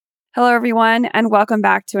Hello, everyone, and welcome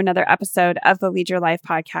back to another episode of the Lead Your Life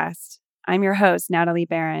podcast. I'm your host, Natalie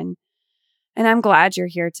Barron, and I'm glad you're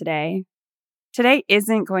here today. Today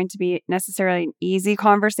isn't going to be necessarily an easy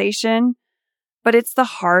conversation, but it's the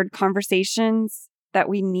hard conversations that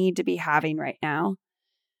we need to be having right now.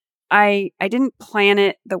 I didn't plan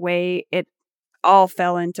it the way it all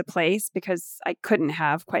fell into place because I couldn't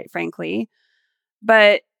have, quite frankly.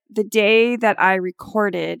 But the day that I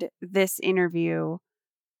recorded this interview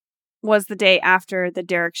was the day after the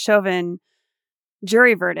Derek Chauvin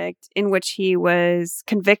jury verdict, in which he was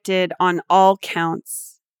convicted on all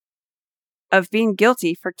counts of being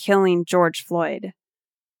guilty for killing George Floyd,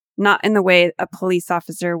 not in the way a police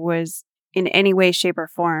officer was in any way, shape, or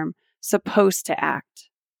form supposed to act.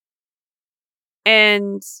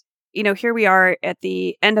 And, here we are at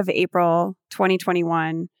the end of April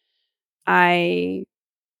 2021. I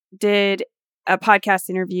did a podcast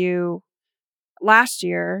interview last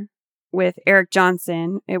year with Eric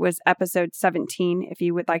Johnson. It was episode 17, if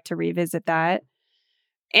you would like to revisit that.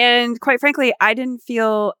 And quite frankly, I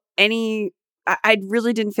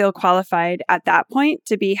really didn't feel qualified at that point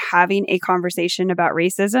to be having a conversation about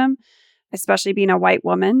racism, especially being a white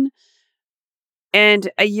woman.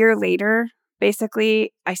 And a year later,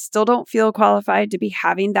 basically, I still don't feel qualified to be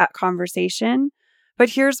having that conversation. But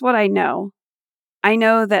here's what I know. I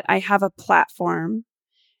know that I have a platform,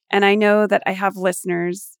 and I know that I have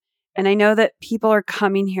listeners, and I know that people are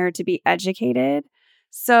coming here to be educated.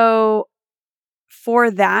 So for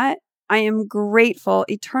that, I am grateful,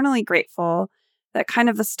 eternally grateful, that kind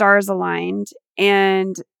of the stars aligned.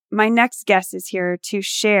 And my next guest is here to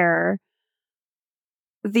share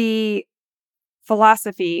the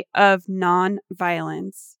philosophy of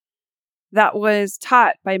nonviolence that was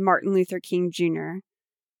taught by Martin Luther King Jr.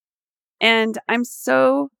 And I'm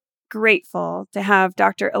so grateful to have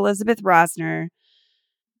Dr. Elizabeth Rosner,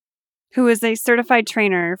 who is a certified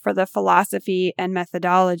trainer for the philosophy and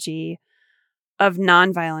methodology of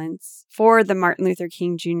nonviolence for the Martin Luther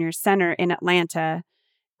King Jr. Center in Atlanta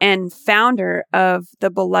and founder of the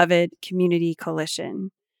Beloved Community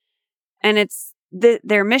Coalition. And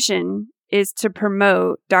their mission is to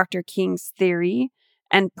promote Dr. King's theory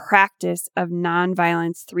and practice of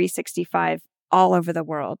nonviolence 365 all over the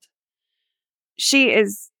world. She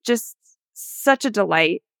is just such a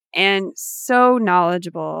delight and so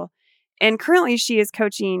knowledgeable. And currently she is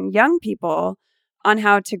coaching young people on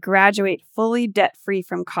how to graduate fully debt-free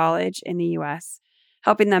from college in the U.S.,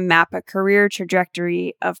 helping them map a career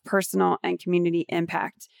trajectory of personal and community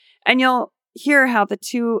impact. And you'll hear how the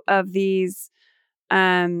two of these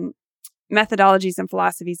methodologies and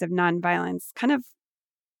philosophies of nonviolence kind of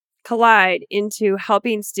collide into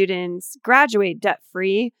helping students graduate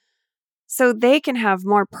debt-free so they can have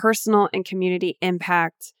more personal and community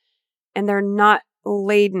impact, and they're not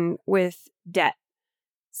laden with debt.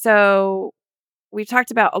 So we've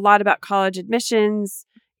talked a lot about college admissions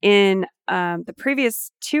in the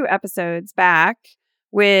previous 2 episodes back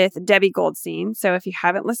with Debbie Goldstein. So if you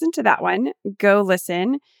haven't listened to that one, go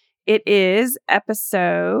listen. It is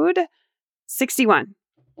episode 61.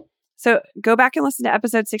 So go back and listen to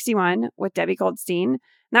episode 61 with Debbie Goldstein. And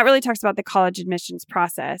that really talks about the college admissions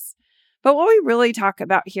process. But what we really talk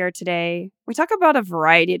about here today, we talk about a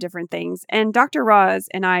variety of different things. And Dr. Roz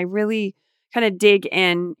and I really kind of dig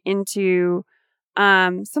into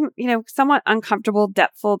some, somewhat uncomfortable,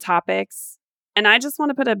 depthful topics. And I just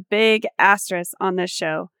want to put a big asterisk on this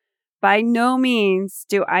show. By no means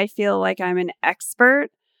do I feel like I'm an expert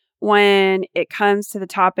when it comes to the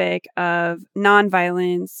topic of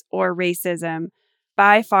nonviolence or racism.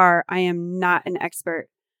 By far, I am not an expert,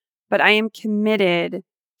 but I am committed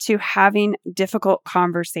to having difficult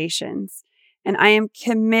conversations. And I am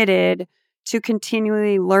committed to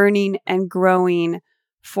continually learning and growing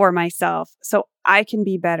for myself so I can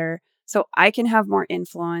be better, so I can have more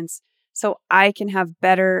influence, so I can have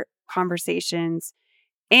better conversations,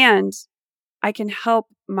 and I can help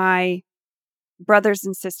my brothers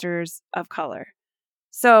and sisters of color.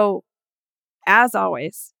 So, as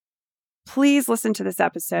always, please listen to this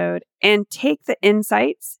episode and take the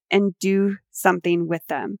insights and do something with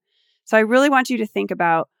them. So I really want you to think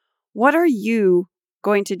about, what are you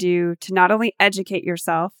going to do to not only educate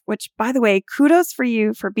yourself, which, by the way, kudos for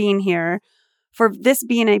you for being here, for this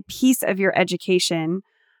being a piece of your education.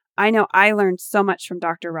 I know I learned so much from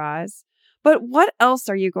Dr. Roz, but what else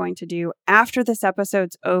are you going to do after this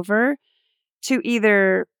episode's over to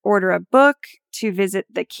either order a book, to visit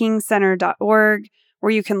thekingcenter.org,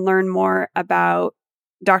 where you can learn more about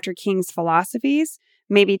Dr. King's philosophies,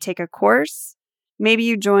 maybe take a course, maybe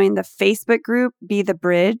you join the Facebook group, Be the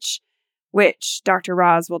Bridge, which Dr.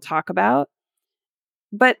 Roz will talk about.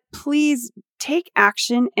 But please take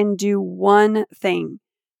action and do one thing.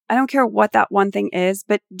 I don't care what that one thing is,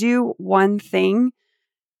 but do one thing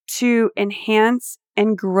to enhance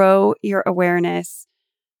and grow your awareness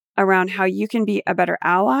around how you can be a better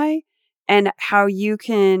ally and how you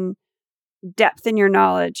can depthen your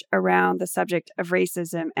knowledge around the subject of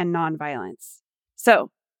racism and nonviolence.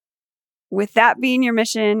 So, with that being your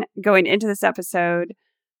mission going into this episode,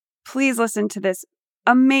 please listen to this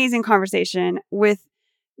amazing conversation with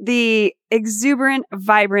the exuberant,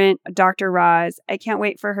 vibrant Dr. Roz. I can't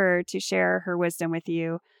wait for her to share her wisdom with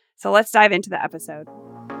you. So let's dive into the episode.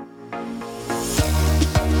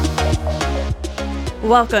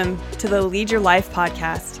 Welcome to the Lead Your Life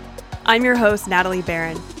podcast. I'm your host, Natalie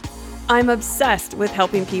Barron. I'm obsessed with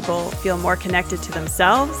helping people feel more connected to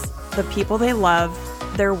themselves, the people they love,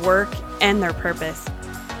 their work, and their purpose.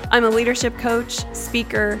 I'm a leadership coach,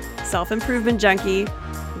 speaker, self-improvement junkie,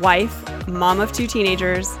 wife, mom of 2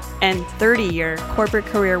 teenagers, and 30-year corporate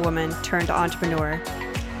career woman turned entrepreneur.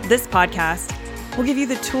 This podcast will give you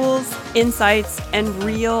the tools, insights, and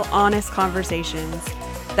real honest conversations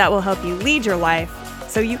that will help you lead your life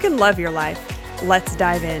so you can love your life. Let's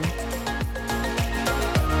dive in.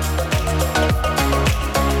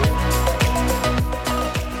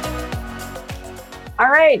 All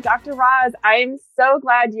right, Dr. Roz, I'm so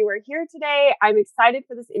glad you are here today. I'm excited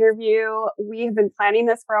for this interview. We have been planning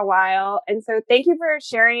this for a while. And so thank you for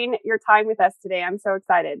sharing your time with us today. I'm so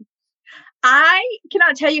excited. I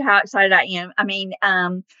cannot tell you how excited I am. I mean,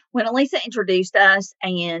 when Elisa introduced us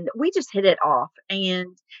and we just hit it off,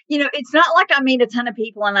 and, it's not like I meet a ton of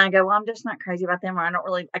people and I go, well, I'm just not crazy about them,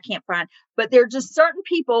 or I can't find, but there are just certain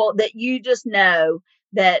people that you just know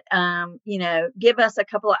that, give us a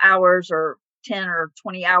couple of hours or 10 or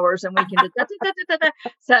 20 hours and we can just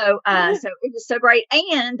So it was so great.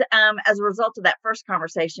 And as a result of that first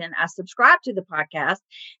conversation, I subscribed to the podcast.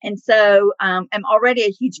 And so I'm already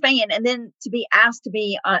a huge fan. And then to be asked to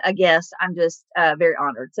be a guest, I'm just very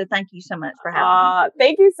honored. So thank you so much for having me.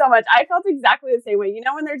 Thank you so much. I felt exactly the same way.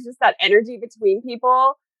 When there's just that energy between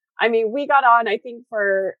people. I mean, we got on, I think,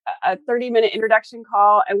 for a 30-minute introduction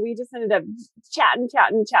call, and we just ended up chatting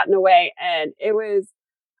away. And it was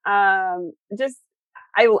I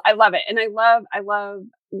love it. And I love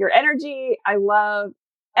your energy. I love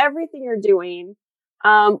everything you're doing.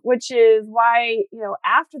 Which is why,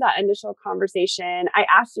 after that initial conversation, I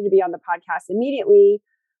asked you to be on the podcast immediately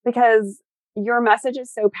because your message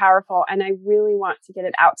is so powerful and I really want to get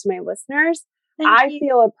it out to my listeners. I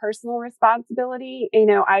feel a personal responsibility.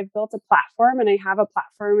 I've built a platform and I have a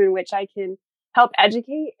platform in which I can help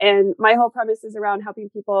educate. And my whole premise is around helping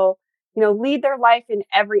people lead their life in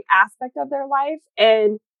every aspect of their life.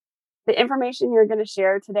 And the information you're going to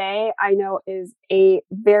share today, I know, is a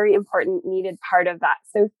very important, needed part of that.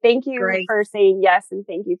 So thank you for saying yes. And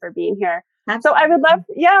thank you for being here. Absolutely. So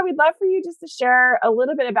we'd love for you just to share a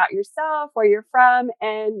little bit about yourself, where you're from,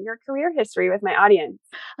 and your career history with my audience.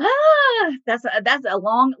 That's a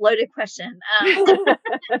long, loaded question.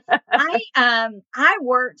 I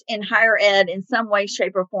worked in higher ed in some way,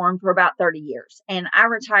 shape, or form for about 30 years, and I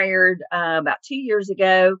retired about 2 years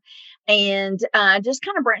ago, and just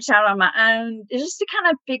kind of branched out on my own, just to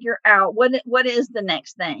kind of figure out what is the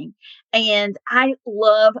next thing. And I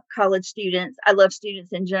love college students. I love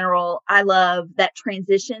students in general. I love that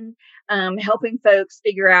transition, helping folks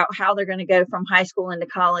figure out how they're going to go from high school into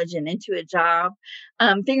college and into a job,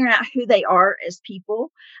 figuring out who they are as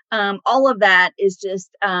people. All of that is just,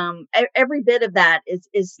 every bit of that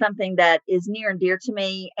is something that is near and dear to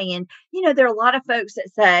me. And, there are a lot of folks that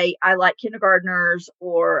say, I like kindergartners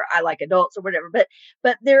or I like adults or whatever,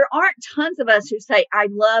 but there aren't tons of us who say, I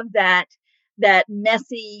love that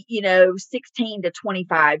messy, 16 to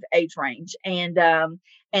 25 age range.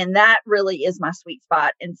 And that really is my sweet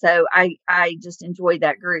spot. And so I just enjoy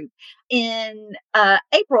that group. In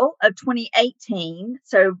April of 2018,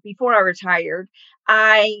 so before I retired,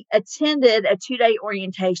 I attended a 2-day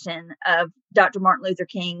orientation of Dr. Martin Luther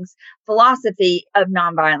King's philosophy of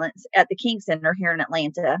nonviolence at the King Center here in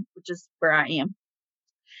Atlanta, which is where I am.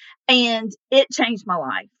 And it changed my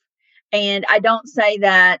life. And I don't say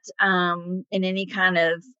that in any kind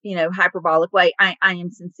of, hyperbolic way. I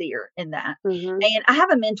am sincere in that. Mm-hmm. And I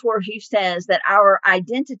have a mentor who says that our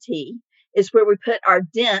identity is where we put our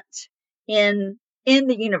dent in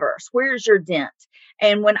the universe. Where's your dent?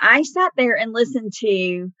 And when I sat there and listened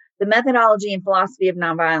to the methodology and philosophy of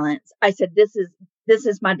nonviolence, I said, this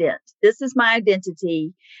is my dent. This is my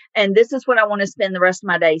identity. And this is what I want to spend the rest of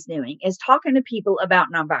my days doing, is talking to people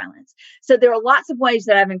about nonviolence. So there are lots of ways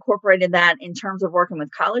that I've incorporated that in terms of working with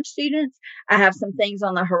college students. I have some things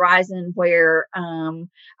on the horizon where I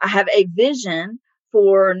have a vision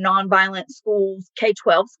for nonviolent schools,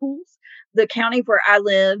 K-12 schools. The county where I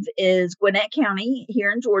live is Gwinnett County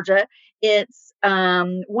here in Georgia. It's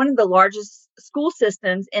one of the largest school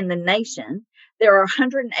systems in the nation. There are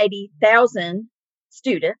 180,000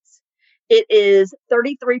 students. It is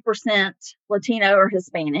 33% Latino or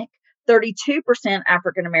Hispanic, 32%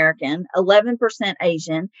 African American, 11%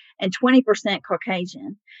 Asian, and 20%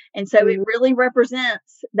 Caucasian. And so it really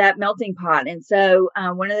represents that melting pot. And so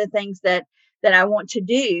one of the things that I want to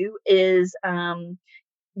do is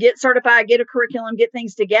get certified, get a curriculum, get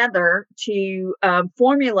things together to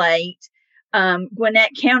formulate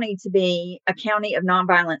Gwinnett County to be a county of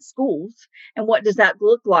nonviolent schools. And what does that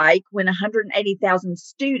look like when 180,000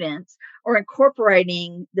 students are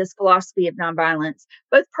incorporating this philosophy of nonviolence,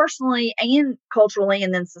 both personally and culturally,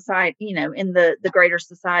 and then society, in the greater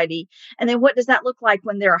society? And then what does that look like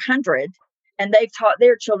when they're 100 and they've taught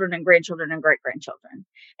their children and grandchildren and great grandchildren?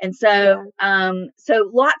 And so,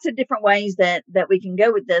 so lots of different ways that we can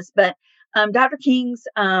go with this, but Dr. King's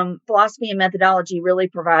philosophy and methodology really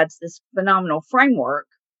provides this phenomenal framework.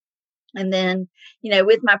 And then,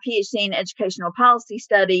 with my PhD in educational policy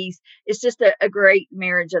studies, it's just a great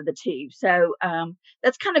marriage of the two. So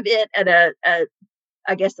that's kind of it at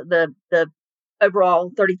I guess the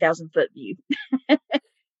overall 30,000 foot view.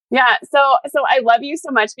 Yeah. So I love you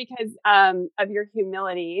so much because of your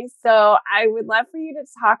humility. So I would love for you to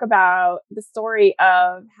talk about the story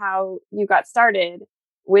of how you got started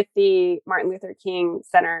with the Martin Luther King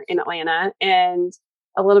Center in Atlanta, and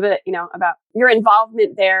a little bit, about your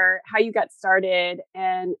involvement there, how you got started,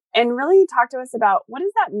 and really talk to us about what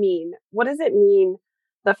does that mean? What does it mean,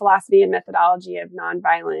 the philosophy and methodology of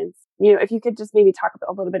nonviolence? If you could just maybe talk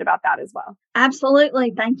a little bit about that as well.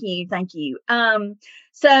 Absolutely. Thank you.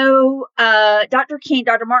 So Dr.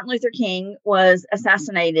 Martin Luther King was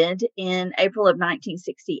assassinated in April of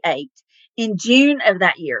 1968. In June of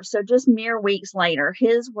that year, so just mere weeks later,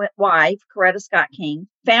 his wife, Coretta Scott King,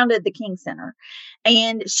 founded the King Center.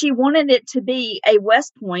 And she wanted it to be a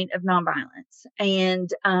West Point of nonviolence. And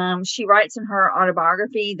she writes in her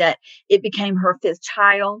autobiography that it became her fifth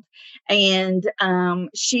child. And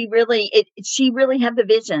she really had the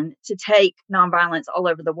vision to take nonviolence all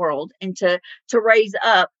over the world and to raise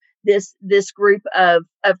up this group of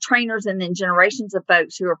trainers and then generations of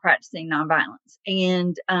folks who are practicing nonviolence.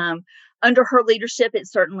 And under her leadership, it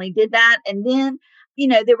certainly did that. And then,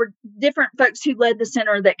 there were different folks who led the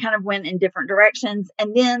center that kind of went in different directions.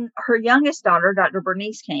 And then her youngest daughter, Dr.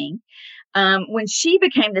 Bernice King, when she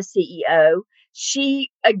became the CEO,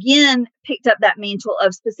 she again picked up that mantle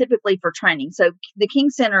of specifically for training. So the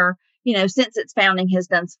King Center, since its founding, has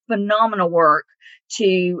done phenomenal work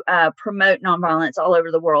to promote nonviolence all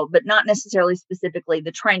over the world, but not necessarily specifically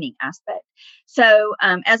the training aspect. So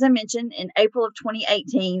as I mentioned, in April of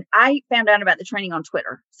 2018, I found out about the training on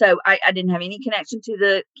Twitter. So I didn't have any connection to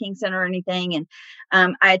the King Center or anything.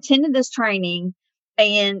 And I attended this training,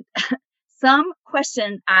 and some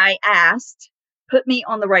question I asked put me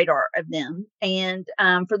on the radar of them. And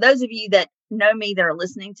for those of you that know me that are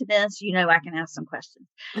listening to this, I can ask some questions.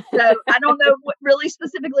 So I don't know really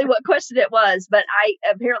specifically what question it was, but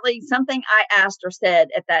apparently something I asked or said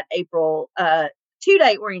at that April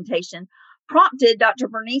 2-day orientation prompted Dr.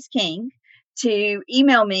 Bernice King to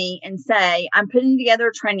email me and say, I'm putting together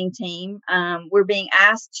a training team. We're being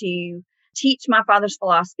asked to teach my father's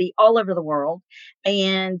philosophy all over the world.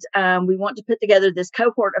 And we want to put together this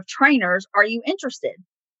cohort of trainers. Are you interested?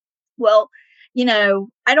 Well,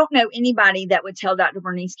 I don't know anybody that would tell Dr.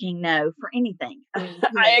 Bernice King no for anything.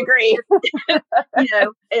 I agree.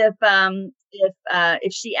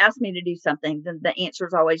 If she asked me to do something, then the answer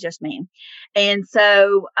is always yes, ma'am. And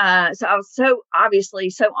so I was so obviously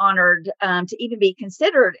so honored to even be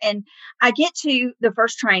considered. And I get to the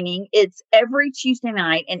first training. It's every Tuesday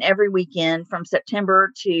night and every weekend from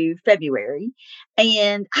September to February.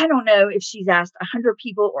 And I don't know if she's asked 100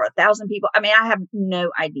 people or 1,000 people. I mean, I have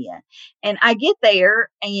no idea. And I get there,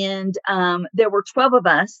 and there were 12 of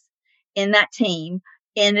us in that team,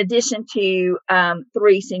 in addition to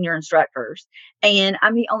 3 senior instructors. And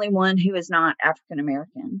I'm the only one who is not African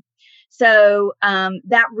American. So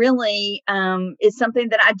that really is something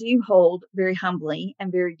that I do hold very humbly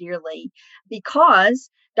and very dearly,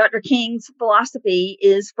 because Dr. King's philosophy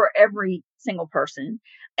is for every single person.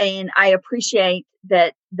 And I appreciate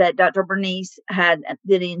that Dr. Bernice had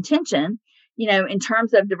the intention. In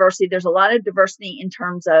terms of diversity, there's a lot of diversity in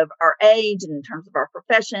terms of our age and in terms of our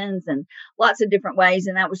professions and lots of different ways.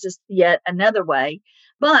 And that was just yet another way.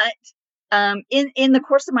 But in the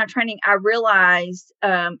course of my training, I realized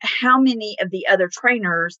how many of the other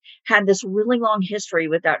trainers had this really long history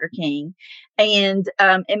with Dr. King, and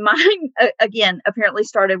mine again apparently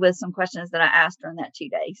started with some questions that I asked during that 2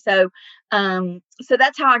 days. So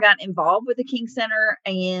that's how I got involved with the King Center,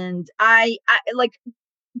 and I like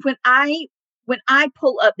when I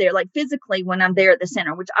pull up there, like physically when I'm there at the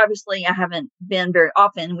center, which obviously I haven't been very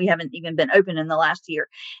often, we haven't even been open in the last year,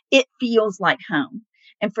 it feels like home.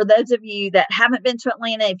 And for those of you that haven't been to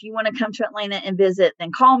Atlanta, if you want to come to Atlanta and visit,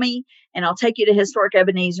 then call me and I'll take you to Historic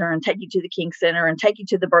Ebenezer and take you to the King Center and take you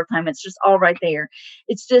to the birth home. It's just all right there.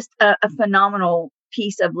 It's just a phenomenal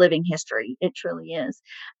piece of living history. It truly is.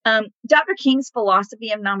 Dr. King's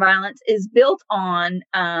philosophy of nonviolence is built on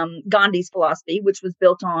Gandhi's philosophy, which was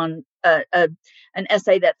built on an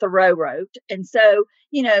essay that Thoreau wrote. And so,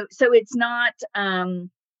 so it's not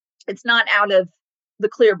out of the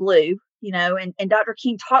clear blue. And Dr.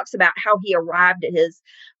 King talks about how he arrived at his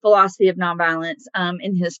philosophy of nonviolence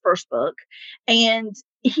in his first book. And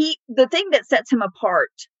the thing that sets him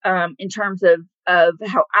apart in terms of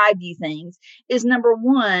how I view things is, number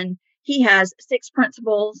one, he has 6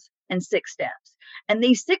 principles and 6 steps. And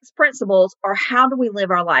these 6 principles are, how do we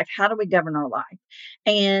live our life? How do we govern our life?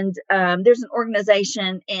 And there's an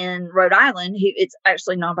organization in Rhode Island, it's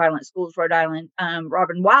actually Nonviolent Schools Rhode Island.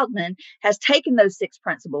 Robin Wildman has taken those 6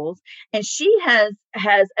 principles, and she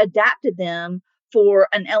has adapted them for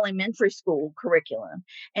an elementary school curriculum.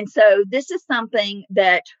 And so this is something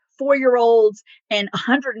that 4-year-olds and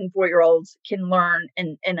 104-year-olds can learn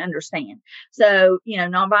and understand. So,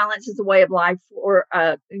 nonviolence is a way of life for,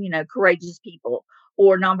 courageous people,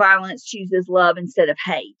 or nonviolence chooses love instead of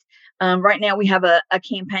hate. Right now we have a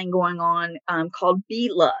campaign going on called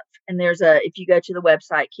Be Love. And if you go to the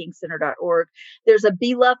website, kingcenter.org, there's a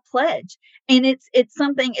Be Love pledge. And it's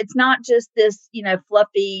something, it's not just this,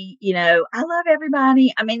 fluffy, I love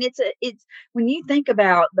everybody. I mean, it's when you think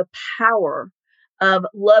about the power of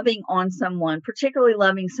loving on someone, particularly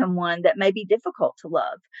loving someone that may be difficult to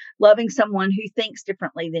love, loving someone who thinks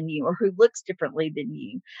differently than you or who looks differently than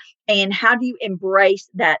you. And how do you embrace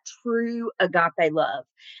that true agape love?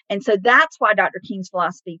 And so that's why Dr. King's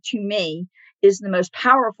philosophy, to me, is the most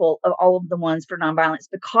powerful of all of the ones for nonviolence,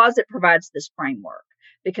 because it provides this framework,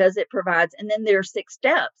 and then there are 6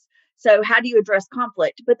 steps. So how do you address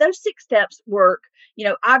conflict? But those 6 steps work,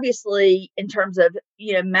 obviously in terms of,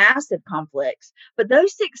 massive conflicts, but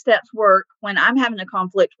those 6 steps work when I'm having a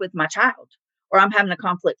conflict with my child, or I'm having a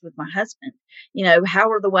conflict with my husband. How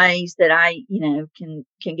are the ways that I,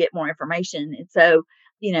 can get more information? And so,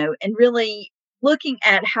 and really looking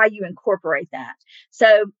at how you incorporate that.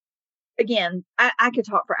 So again, I could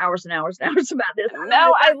talk for hours and hours and hours about this.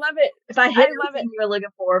 No, I love it. If I hit everything you were looking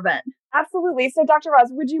for, but absolutely. So, Dr. Roz,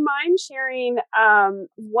 would you mind sharing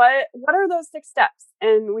what are those 6 steps,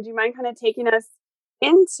 and would you mind kind of taking us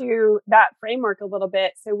into that framework a little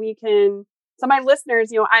bit so we can? So, my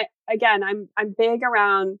listeners, I'm big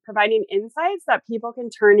around providing insights that people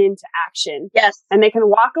can turn into action. Yes, and they can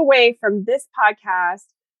walk away from this podcast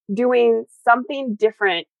doing something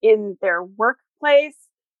different in their workplace,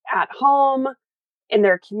 at home, in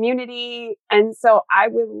their community. And so I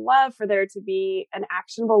would love for there to be an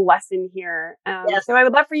actionable lesson here. Yes. So I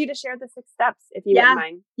would love for you to share the 6 steps, if you wouldn't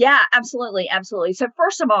mind. Yeah, absolutely. Absolutely. So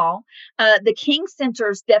first of all, the King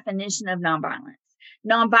Center's definition of nonviolence.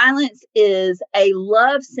 Nonviolence is a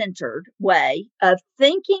love-centered way of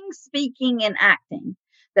thinking, speaking, and acting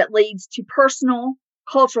that leads to personal,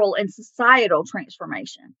 cultural, and societal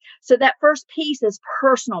transformation. So that first piece is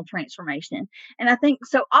personal transformation. And I think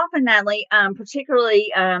so often, Natalie,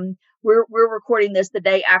 particularly, we're recording this the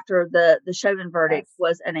day after the Chauvin verdict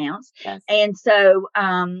was announced. Yes. And so,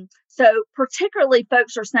 so particularly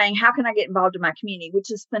folks are saying, how can I get involved in my community,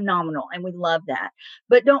 which is phenomenal. And we love that.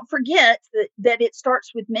 But don't forget that it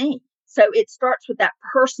starts with me. So it starts with that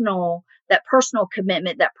personal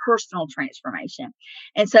commitment, that personal transformation.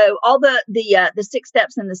 And so all the 6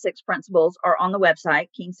 steps and the 6 principles are on the website,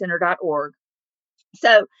 kingcenter.org.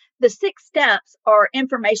 So the 6 steps are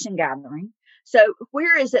information gathering. So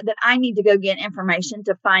where is it that I need to go get information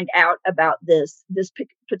to find out about this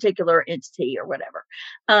particular entity or whatever?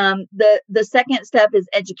 The second step is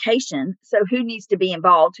education. So who needs to be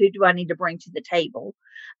involved? Who do I need to bring to the table?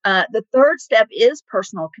 The third step is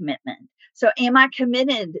personal commitment. So am I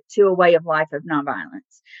committed to a way of life of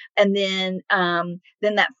nonviolence? And then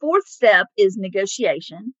that fourth step is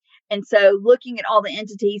negotiation. And so looking at all the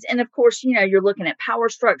entities, and of course, you're looking at power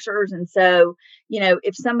structures. And so,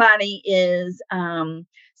 if somebody is,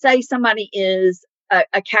 say somebody is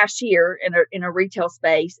a cashier in a retail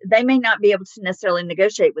space, they may not be able to necessarily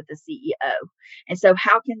negotiate with the CEO. And so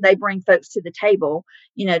how can they bring folks to the table,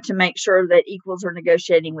 to make sure that equals are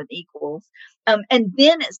negotiating with equals? And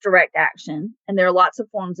then it's direct action. And there are lots of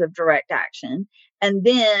forms of direct action. And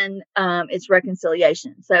then it's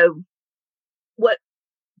reconciliation. So what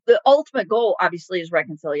the ultimate goal obviously is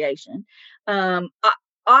reconciliation.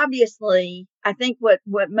 Obviously, I think what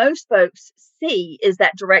most folks see is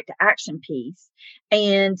that direct action piece.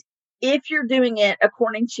 And if you're doing it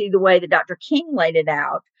according to the way that Dr. King laid it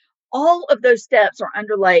out, all of those steps are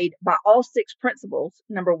underlaid by all 6 principles,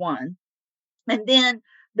 number one. And then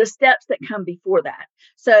the steps that come before that.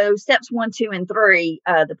 So steps 1, 2, and 3,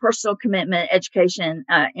 the personal commitment, education,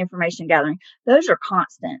 information gathering, those are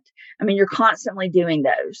constant. I mean, you're constantly doing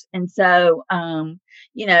those. And so,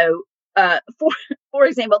 for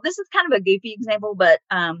example, this is kind of a goofy example, but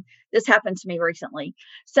this happened to me recently.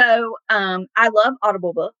 So I love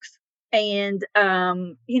Audible books, and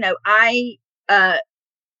I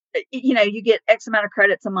you get X amount of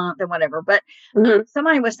credits a month and whatever. But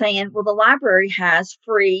somebody was saying, well, the library has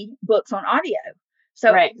free books on audio.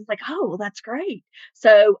 So Right. it's like, oh, well, that's great.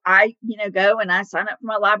 So I, go and I sign up for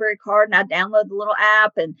my library card and I download the little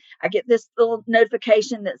app, and I get this little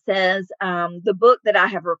notification that says the book that I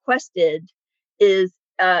have requested is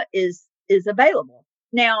available.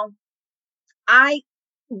 Now, I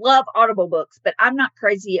love Audible books, but I'm not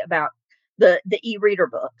crazy about the e-reader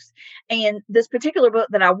books. And this particular book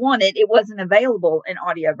that I wanted, it wasn't available in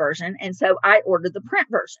audio version. And so I ordered the print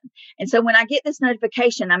version. And so when I get this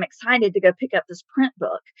notification, I'm excited to go pick up this print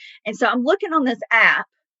book. And so I'm looking on this app,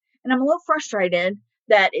 and I'm a little frustrated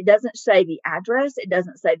that it doesn't say the address. It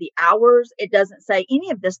doesn't say the hours. It doesn't say any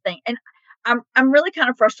of this thing. And I'm really kind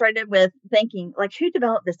of frustrated with thinking, like, who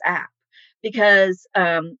developed this app? Because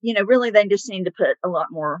really they just need to put a lot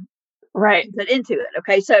more put into it.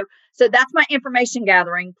 Okay. So that's my information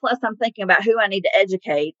gathering. Plus I'm thinking about who I need to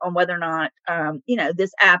educate on whether or not,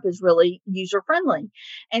 this app is really user friendly.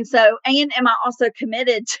 And so, and am I also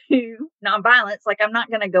committed to nonviolence? Like, I'm not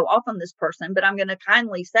going to go off on this person, but I'm going to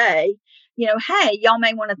kindly say, hey, y'all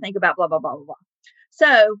may want to think about blah, blah, blah, blah, blah.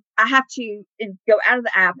 So I have to go out of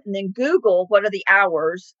the app and then Google what are the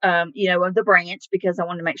hours, of the branch, because I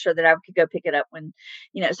wanted to make sure that I could go pick it up when,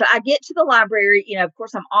 so I get to the library, of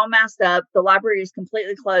course I'm all masked up. The library is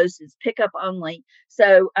completely closed. It's pickup only.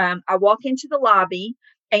 So I walk into the lobby,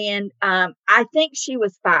 and I think she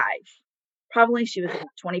was 5. Probably she was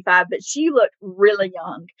 25, but she looked really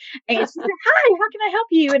young. And she said, hi, how can I help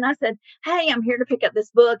you? And I said, hey, I'm here to pick up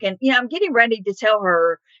this book. And, I'm getting ready to tell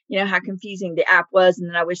her, how confusing the app was. And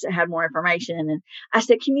then I wish it had more information. And I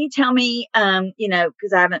said, can you tell me,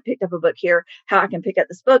 because I haven't picked up a book here, how I can pick up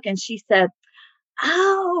this book? And she said,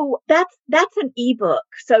 oh, that's an ebook.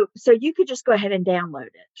 So you could just go ahead and download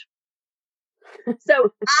it.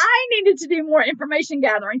 So I needed to do more information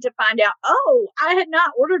gathering to find out, I had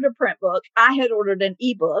not ordered a print book. I had ordered an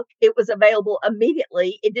ebook. It was available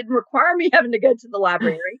immediately. It didn't require me having to go to the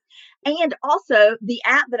library. And also the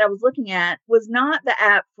app that I was looking at was not the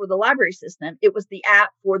app for the library system. It was the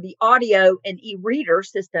app for the audio and e-reader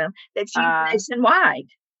system that's used nationwide.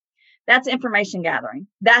 That's information gathering.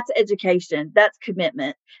 That's education. That's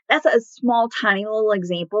commitment. That's a small, tiny little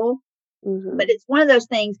example. Mm-hmm. But it's one of those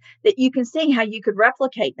things that you can see how you could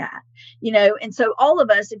replicate that, and so all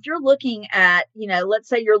of us, if you're looking at, let's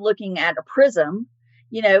say you're looking at a prism,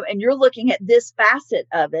 and you're looking at this facet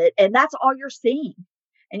of it, and that's all you're seeing.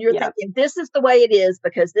 And you're thinking, this is the way it is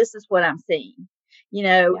because this is what I'm seeing,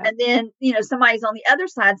 and then, somebody's on the other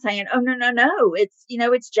side saying, oh, no, it's,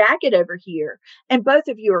 it's jagged over here. And both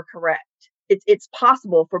of you are correct. It's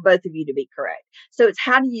possible for both of you to be correct. So it's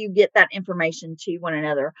how do you get that information to one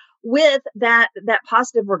another with that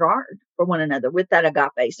positive regard for one another, with that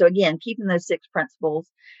agape. So again, keeping those 6 principles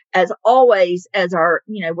as always as our,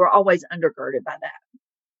 we're always undergirded by that.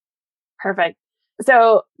 Perfect.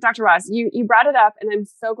 So Dr. Ross, you brought it up, and I'm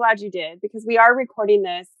so glad you did, because we are recording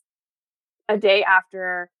this a day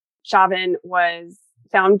after Chauvin was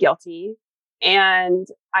found guilty. And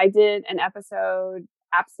I did an episode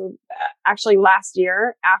actually last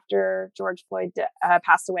year after George Floyd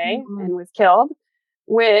passed away and was killed,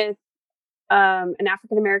 with an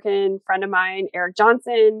African-American friend of mine, Eric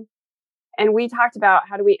Johnson. And we talked about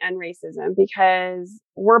how do we end racism, because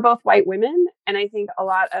we're both white women. And I think a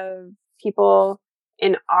lot of people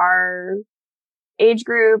in our age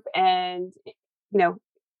group and,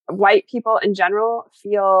 white people in general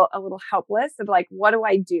feel a little helpless of like, what do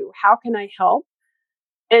I do? How can I help?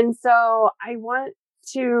 And so I want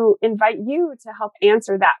to invite you to help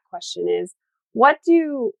answer that question, is what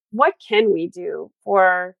can we do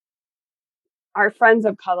for our friends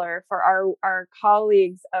of color, for our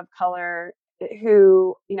colleagues of color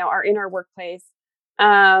who, are in our workplace,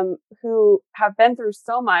 who have been through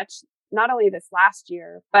so much, not only this last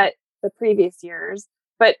year, but the previous years.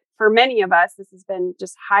 But for many of us, this has been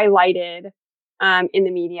just highlighted in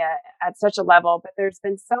the media at such a level. But there's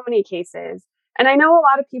been so many cases. And I know a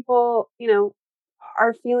lot of people,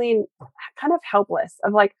 are feeling kind of helpless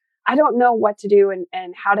of like, I don't know what to do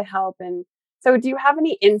and how to help. And so do you have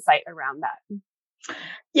any insight around that?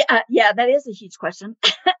 Yeah, that is a huge question.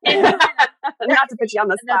 And Not to put you on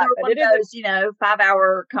the spot, another but one it of is. those,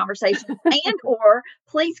 5-hour conversations. And or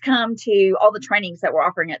please come to all the trainings that we're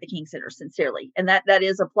offering at the King Center, sincerely. And that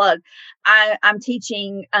is a plug. I'm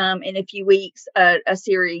teaching in a few weeks a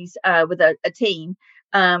series with a team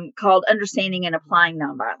called Understanding and Applying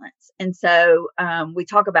Nonviolence. And so we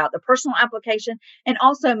talk about the personal application and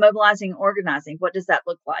also mobilizing and organizing. What does that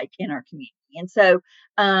look like in our community? And so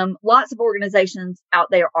lots of organizations out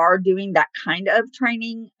there are doing that kind of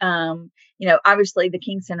training. Obviously the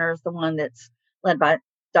King Center is the one that's led by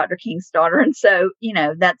Dr. King's daughter. And so,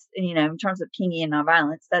 that's, in terms of Kingian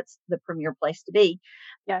nonviolence, that's the premier place to be.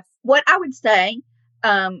 Yes. What I would say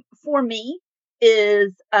for me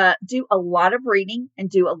is do a lot of reading and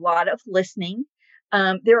do a lot of listening.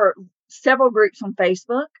 There are several groups on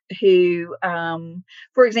Facebook who,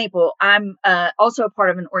 for example, I'm also a part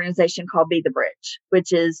of an organization called Be the Bridge,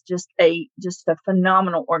 which is just a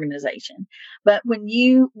phenomenal organization. But when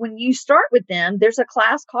you start with them, there's a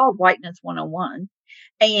class called Whiteness 101.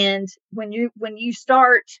 And when you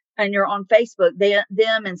start and you're on Facebook,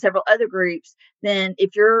 them and several other groups, then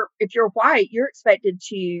if you're white, you're expected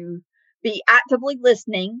to be actively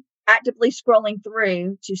listening, actively scrolling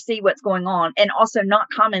through to see what's going on, and also not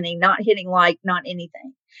commenting, not hitting like, not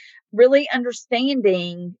anything. Really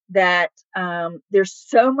understanding that there's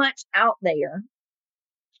so much out there.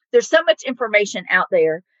 There's so much information out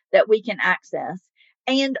there that we can access.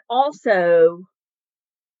 And also,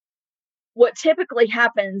 what typically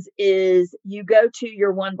happens is you go to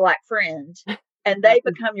your one Black friend and they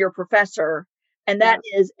become your professor, and that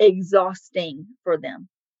is exhausting for them.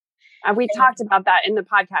 We talked about that in the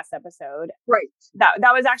podcast episode. Right. That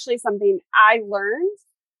was actually something I learned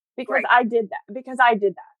because I did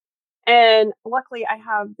that. And luckily I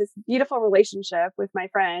have this beautiful relationship with my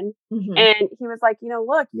friend. Mm-hmm. And he was like,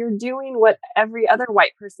 look, you're doing what every other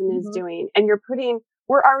white person is doing. And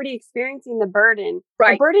we're already experiencing the burden.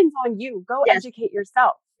 Right. The burden's on you. Go educate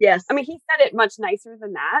yourself. Yes. I mean, he said it much nicer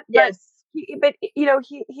than that. Yes. But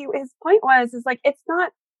his point was like, it's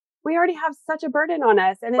not, we already have such a burden on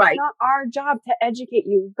us, and it's not our job to educate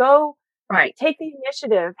you. Go take the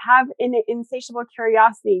initiative, have an insatiable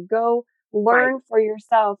curiosity, go learn for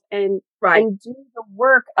yourself and do the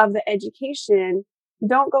work of the education.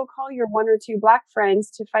 Don't go call your one or two Black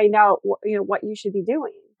friends to find out what you should be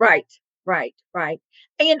doing. Right.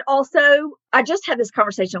 And also, I just had this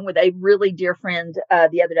conversation with a really dear friend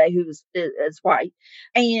the other day who is white,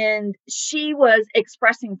 and she was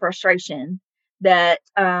expressing frustration that,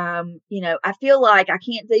 I feel like I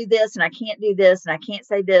can't do this and I can't do this and I can't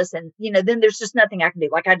say this. And, then there's just nothing I can do.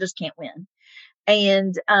 Like, I just can't win.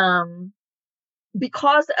 And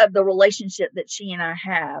because of the relationship that she and I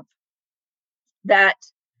have,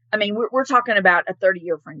 we're talking about a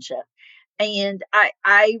 30-year friendship. And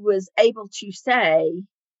I was able to say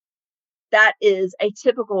that is a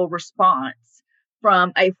typical response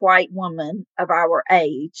from a white woman of our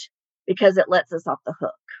age, because it lets us off the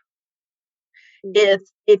hook.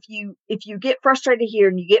 If you get frustrated here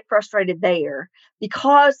and you get frustrated there,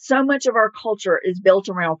 because so much of our culture is built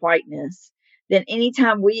around whiteness, then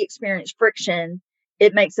anytime we experience friction,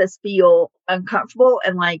 it makes us feel uncomfortable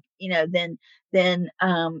and like,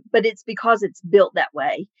 but it's because it's built that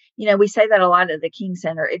way. We say that a lot at the King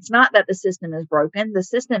Center. It's not that the system is broken. The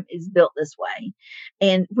system is built this way.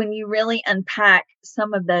 And when you really unpack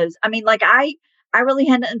some of those, I really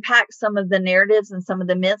had to unpack some of the narratives and some of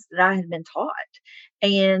the myths that I had been taught.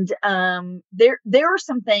 And there are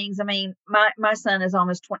some things, my son is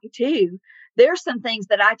almost 22. There are some things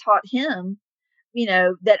that I taught him,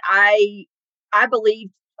 that I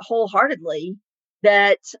believed wholeheartedly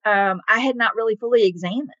that I had not really fully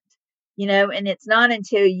examined, and it's not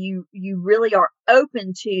until you really are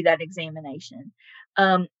open to that examination.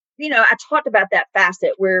 I talked about that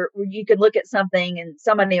facet where you can look at something and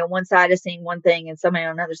somebody on one side is seeing one thing and somebody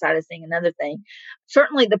on another side is seeing another thing.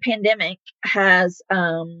 Certainly the pandemic has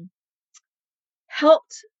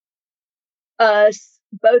helped us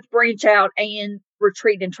both branch out and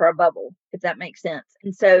retreat into our bubble, if that makes sense.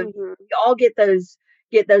 And so you all get those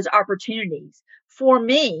opportunities. For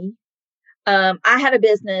me, I had a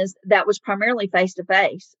business that was primarily face to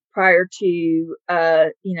face, prior to,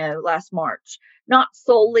 last March. Not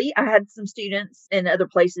solely. I had some students in other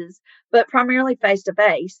places, but primarily face to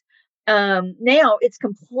face. Now it's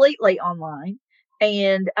completely online.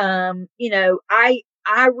 And,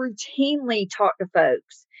 I routinely talk to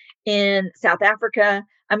folks in South Africa.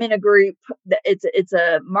 I'm in a group it's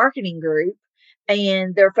a marketing group,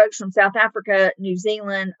 and there are folks from South Africa, New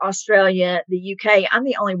Zealand, Australia, the UK. I'm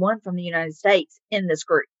the only one from the United States in this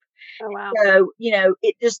group. Oh, wow. So,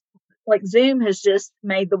 it just like Zoom has just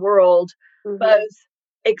made the world both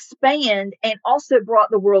expand and also brought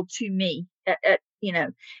the world to me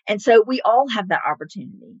and so we all have that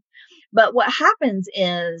opportunity. But what happens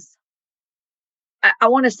is, I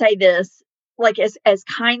want to say this like as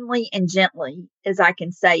kindly and gently as I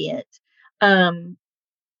can say it.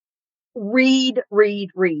 Read,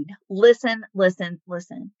 listen,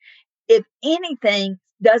 listen. If anything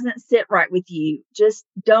doesn't sit right with you, just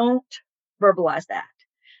don't verbalize that.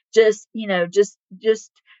 Just,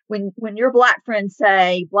 just when your Black friends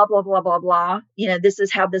say blah, blah, blah, blah, blah, this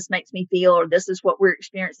is how this makes me feel, or this is what we're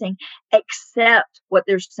experiencing, accept what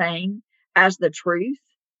they're saying as the truth,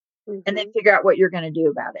 and then figure out what you're going to do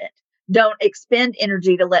about it. Don't expend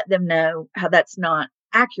energy to let them know how that's not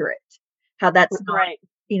accurate, how that's not, right.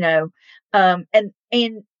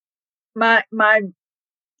 And my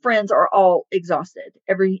friends are all exhausted,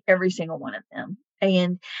 every single one of them.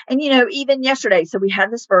 And even yesterday, so we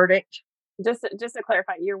had this verdict. Just to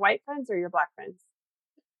clarify, your white friends or your Black friends?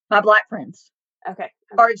 My Black friends. Okay.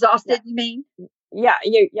 Are exhausted, you mean? Yeah,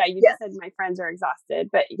 you Yes. just said my friends are exhausted,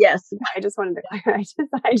 but yes, I just wanted to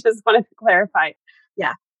I just wanted to clarify.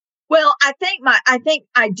 Yeah. Well, I think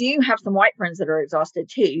I do have some white friends that are exhausted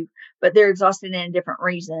too, but they're exhausted in a different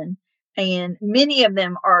reason. And many of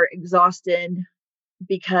them are exhausted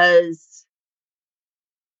because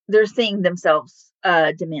they're seeing themselves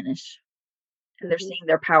diminish, and they're seeing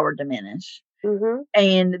their power diminish,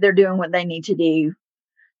 and they're doing what they need to do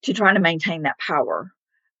to try to maintain that power,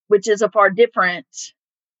 which is a far different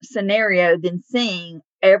scenario than seeing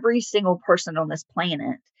every single person on this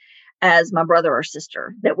planet as my brother or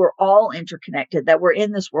sister, that we're all interconnected, that we're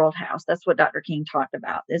in this world house. That's what Dr. King talked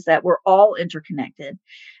about, is that we're all interconnected.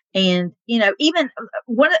 And, even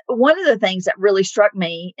one of the things that really struck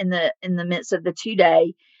me in the midst of the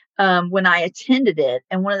 2-day, when I attended it,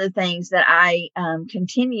 and one of the things that I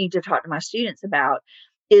continue to talk to my students about,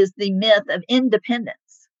 is the myth of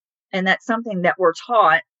independence. And that's something that we're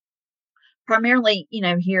taught primarily,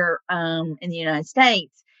 here in the United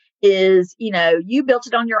States, is, you built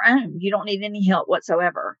it on your own. You don't need any help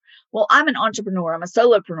whatsoever. Well, I'm an entrepreneur. I'm a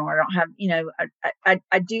solopreneur. I don't have,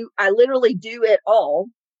 I literally do it all.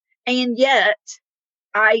 And yet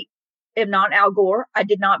I am not Al Gore. I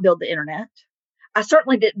did not build the internet. I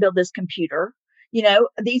certainly didn't build this computer.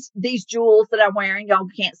 These jewels that I'm wearing, y'all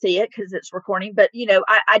can't see it because it's recording, but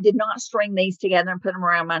I did not string these together and put them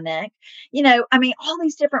around my neck. All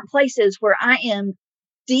these different places where I am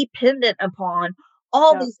dependent upon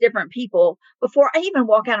all these different people before I even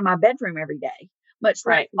walk out of my bedroom every day, much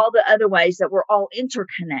like all the other ways that we're all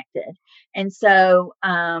interconnected. And so,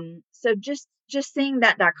 just seeing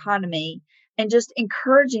that dichotomy and just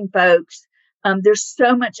encouraging folks. There's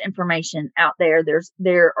so much information out there.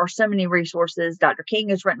 There are so many resources. Dr. King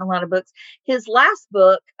has written a lot of books. His last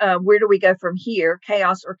book, Where Do We Go From Here?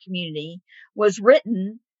 Chaos or Community, was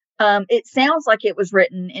written. It sounds like it was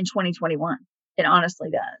written in 2021. It honestly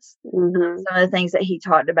does. Some of the things that he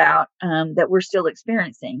talked about that we're still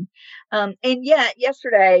experiencing. And yet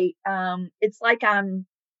yesterday, it's like I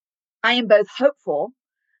am both hopeful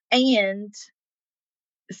and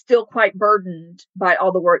still quite burdened by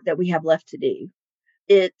all the work that we have left to do.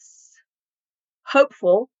 It's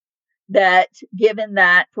hopeful that, given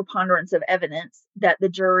that preponderance of evidence, that the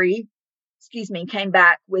jury, came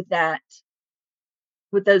back with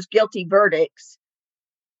those guilty verdicts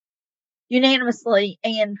unanimously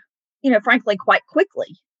and, frankly, quite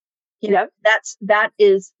quickly. That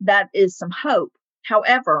is some hope.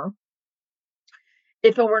 However,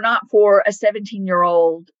 if it were not for a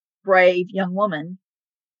 17-year-old brave young woman,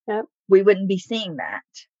 we wouldn't be seeing that.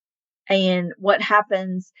 And what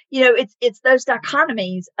happens, it's those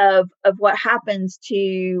dichotomies of what happens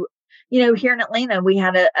to, here in Atlanta, we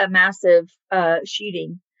had a massive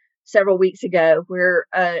shooting several weeks ago where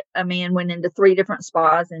a man went into 3 different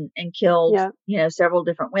spas and killed, several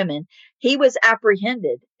different women. He was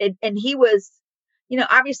apprehended and he was,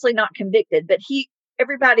 obviously not convicted, but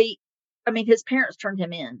his parents turned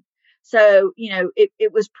him in. So,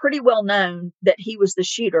 it was pretty well known that he was the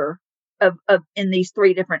shooter of in these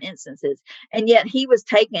 3 different instances. And yet he was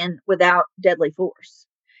taken without deadly force.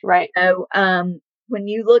 Right. So, when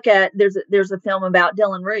you look at, there's a film about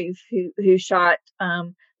Dylan Roof who shot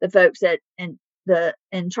the folks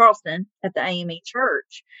in Charleston at the AME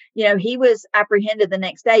church. He was apprehended the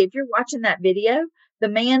next day. If you're watching that video, the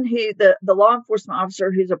man the law enforcement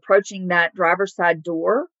officer who's approaching that driver's side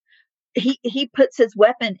door, he puts his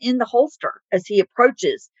weapon in the holster as he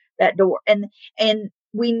approaches that door. And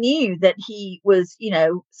we knew that he was,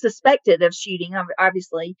 suspected of shooting,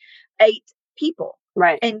 obviously, 8 people.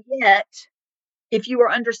 Right. And yet, if you were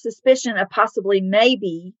under suspicion of possibly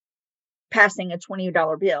maybe passing a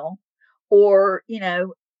 $20 bill, or,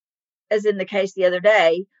 as in the case the other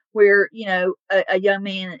day, where, a young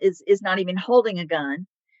man is not even holding a gun,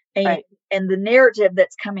 and right. and the narrative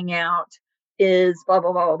that's coming out is blah,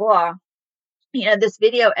 blah, blah, blah, blah. This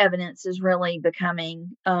video evidence is really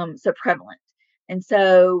becoming so prevalent. And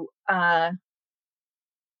so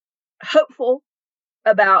hopeful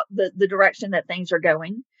about the direction that things are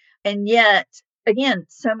going. And yet, again,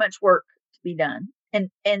 so much work to be done. And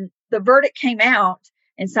the verdict came out,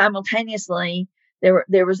 and simultaneously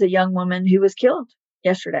there was a young woman who was killed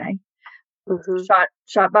yesterday,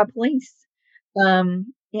 shot by police.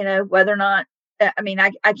 Whether or not,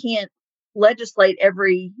 I can't legislate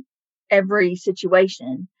every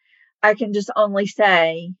situation. I can just only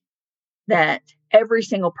say that every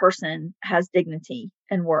single person has dignity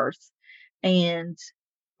and worth. And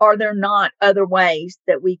are there not other ways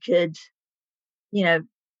that we could,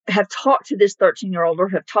 have talked to this 13-year-old or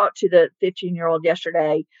have talked to the 15-year-old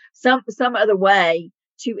yesterday, some other way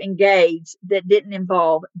to engage that didn't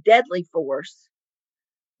involve deadly force,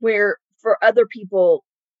 where for other people,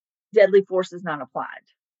 deadly force is not applied.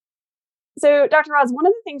 So, Dr. Roz, one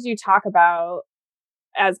of the things you talk about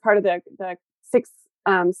as part of the 6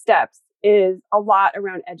 steps is a lot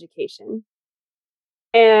around education.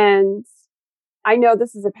 And I know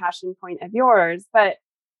this is a passion point of yours, but,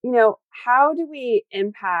 how do we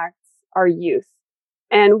impact our youth?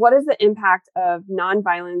 And what is the impact of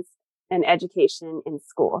nonviolence and education in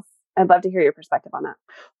schools? I'd love to hear your perspective on that.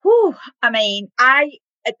 Whew.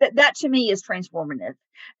 That to me is transformative.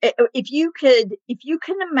 If you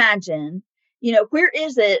can imagine, where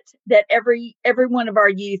is it that every one of our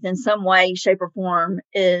youth in some way, shape, or form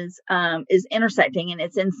is intersecting, and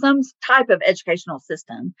it's in some type of educational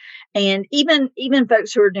system. And even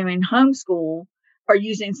folks who are doing homeschool are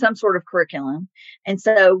using some sort of curriculum. And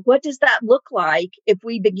so what does that look like if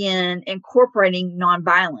we begin incorporating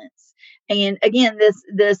nonviolence? And again,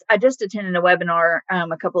 this I just attended a webinar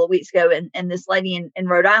a couple of weeks ago, and this lady in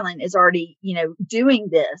Rhode Island is already, doing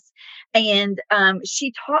this. And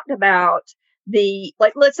she talked about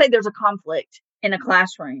let's say there's a conflict in a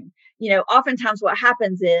classroom. Oftentimes what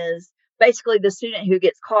happens is basically the student who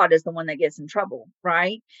gets caught is the one that gets in trouble,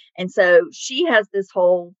 right? And so she has this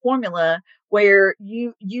whole formula where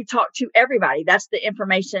you talk to everybody. That's the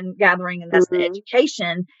information gathering, and that's the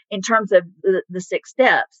education in terms of the 6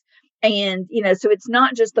 steps. And, so it's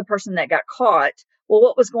not just the person that got caught. Well,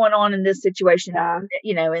 what was going on in this situation? Yeah.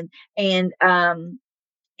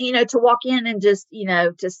 To walk in and just,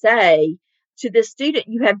 to say to this student,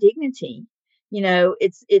 you have dignity.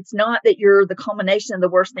 It's not that you're the culmination of the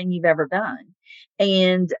worst thing you've ever done.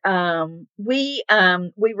 And we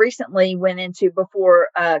recently went into, before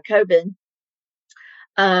COVID,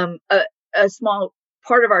 a small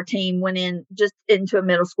part of our team went into a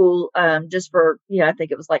middle school just for, I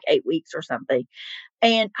think it was like 8 weeks or something.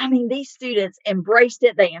 And these students embraced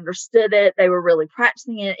it. They understood it. They were really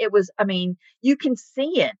practicing it. It was, you can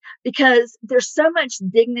see it because there's so much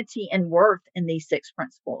dignity and worth in these 6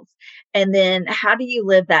 principles. And then how do you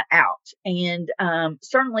live that out? And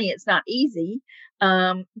certainly it's not easy.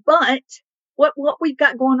 But what we've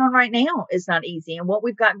got going on right now is not easy. And what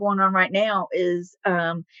we've got going on right now is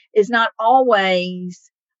not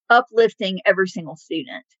always uplifting every single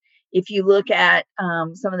student. If you look at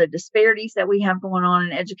some of the disparities that we have going on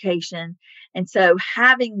in education. And so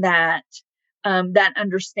having that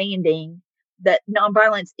understanding that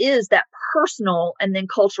nonviolence is that personal and then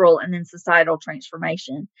cultural and then societal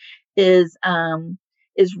transformation is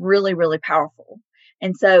really, really powerful.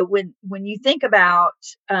 And so when you think about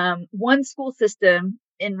one school system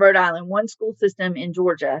in Rhode Island, one school system in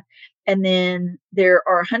Georgia, and then there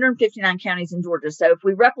are 159 counties in Georgia. So if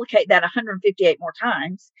we replicate that 158 more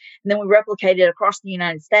times, and then we replicate it across the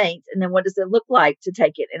United States, and then what does it look like to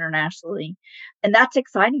take it internationally? And that's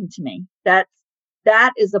exciting to me. That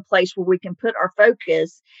is a place where we can put our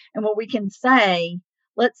focus and where we can say,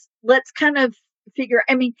 let's kind of figure.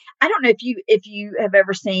 I don't know if you have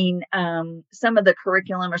ever seen some of the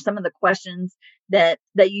curriculum or some of the questions that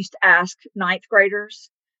they used to ask ninth graders,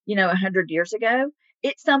 100 years ago.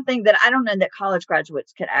 it's something that I don't know that college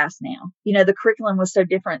graduates could ask now. The curriculum was so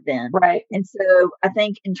different then. Right. And so I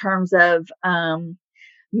think in terms of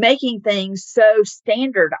making things so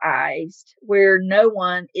standardized where no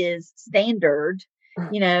one is standard,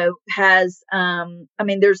 has, I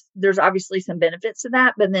mean, there's obviously some benefits to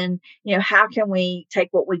that, but then, how can we take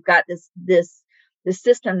what we've got, this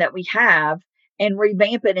system that we have, and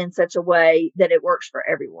revamp it in such a way that it works for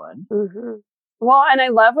everyone? Mm-hmm. Well, and I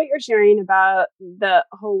love what you're sharing about the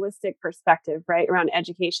holistic perspective, right, around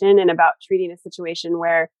education and about treating a situation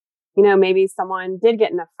where, maybe someone did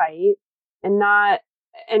get in a fight and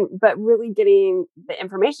but really getting the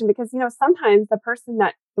information because, sometimes the person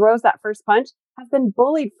that throws that first punch has been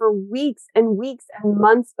bullied for weeks and weeks and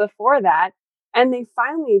months before that. And they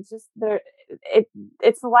finally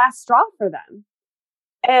it's the last straw for them.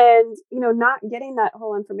 And, not getting that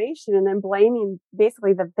whole information and then blaming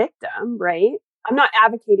basically the victim, right? I'm not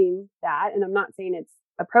advocating that and I'm not saying it's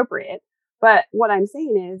appropriate. But what I'm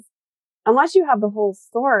saying is, unless you have the whole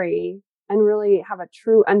story and really have a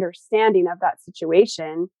true understanding of that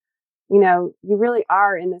situation, you really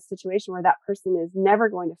are in this situation where that person is never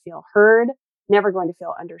going to feel heard, never going to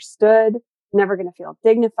feel understood, never going to feel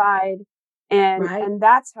dignified. Right. And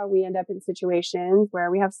that's how we end up in situations where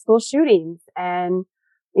we have school shootings and,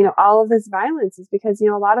 all of this violence is because, a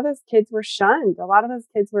lot of those kids were shunned. A lot of those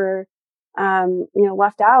kids were,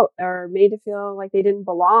 left out or made to feel like they didn't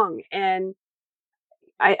belong. And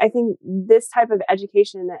I think this type of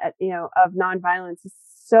education, of nonviolence is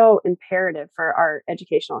so imperative for our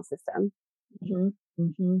educational system. Mm-hmm.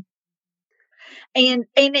 Mm-hmm. And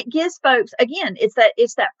it gives folks, again, it's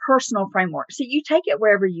that personal framework. So you take it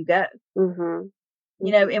wherever you go, Mm-hmm.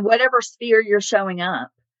 in whatever sphere you're showing up,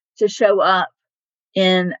 to show up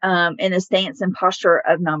in a stance and posture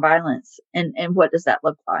of nonviolence. And what does that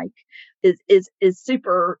look like is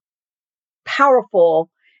super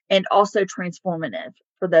powerful and also transformative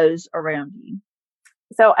for those around you.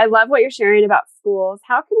 So I love what you're sharing about schools.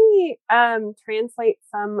 How can we translate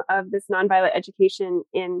some of this nonviolent education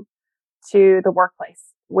into the workplace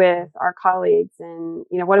with our colleagues? And,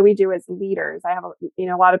 what do we do as leaders? I have,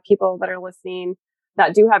 a lot of people that are listening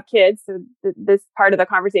that do have kids. So this part of the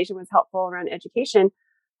conversation was helpful around education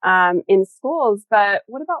in schools. But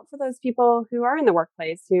what about for those people who are in the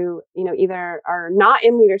workplace who, either are not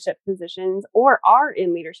in leadership positions or are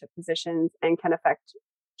in leadership positions and can affect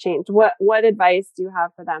change? What advice do you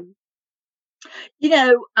have for them?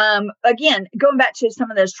 Again, going back to some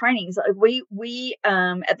of those trainings, like we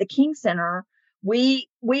at the King Center, we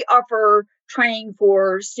offer training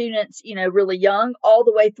for students, really young, all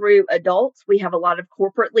the way through adults. We have a lot of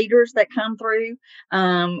corporate leaders that come through.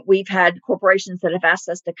 We've had corporations that have asked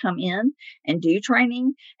us to come in and do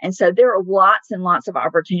training. And so there are lots and lots of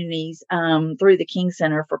opportunities through the King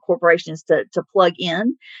Center for corporations to plug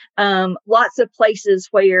in. Lots of places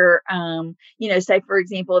where, say, for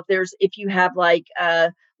example, if you have like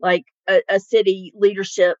a city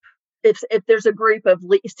leadership, if there's a group of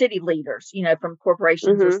city leaders, from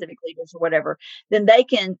corporations or civic leaders or whatever, then they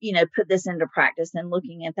can, put this into practice and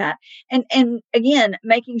looking at that. And again,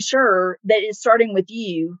 making sure that it's starting with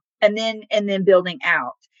you and then building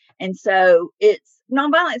out. And so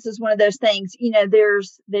nonviolence is one of those things,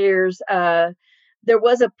 there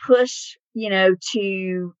was a push,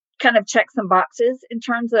 to kind of check some boxes in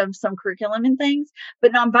terms of some curriculum and things.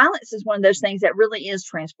 But nonviolence is one of those things that really is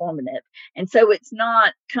transformative. And so it's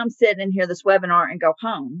not come sit and hear this webinar and go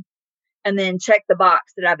home and then check the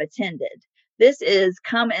box that I've attended. This is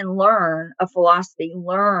come and learn a philosophy,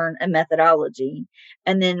 learn a methodology,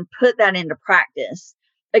 and then put that into practice.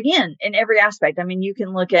 Again, in every aspect. I mean, you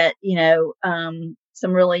can look at,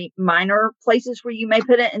 some really minor places where you may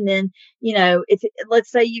put it. And then,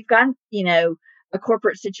 let's say you've got, a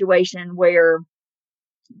corporate situation where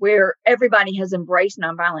everybody has embraced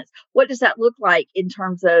nonviolence. What does that look like in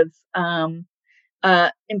terms of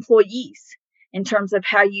employees, in terms of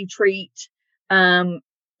how you treat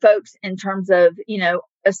folks, in terms of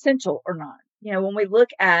essential or not? When we look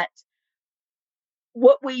at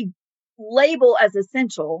what we label as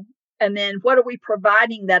essential, and then what are we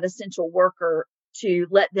providing that essential worker to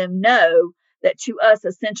let them know that to us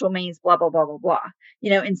essential means blah, blah, blah, blah, blah.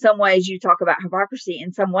 In some ways you talk about hypocrisy.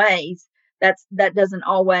 In some ways that's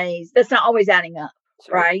not always adding up.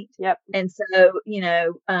 Sure. Right. Yep. And so,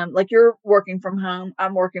 like you're working from home,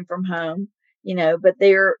 I'm working from home, but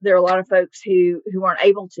there are a lot of folks who aren't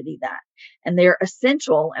able to do that, and they're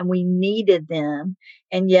essential and we needed them.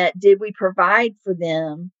 And yet did we provide for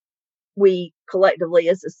them? We collectively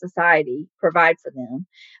as a society provide for them.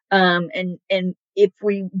 And if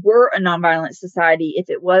we were a nonviolent society, if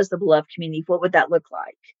it was the beloved community, what would that look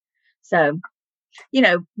like? So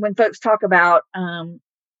when folks talk about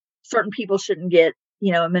certain people shouldn't get,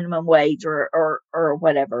 a minimum wage or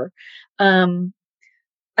whatever.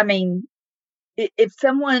 I mean, if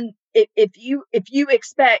someone, if you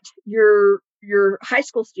expect your high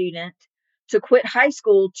school student to quit high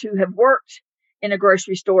school to have worked in a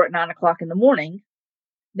grocery store at 9 o'clock in the morning,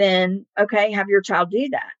 then okay, have your child do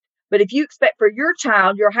that. But if you expect for your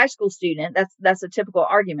child, your high school student, that's a typical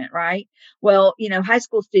argument, right? Well, high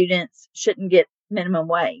school students shouldn't get minimum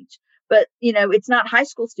wage. But, it's not high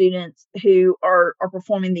school students who are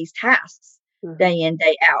performing these tasks day in,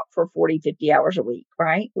 day out for 40, 50 hours a week,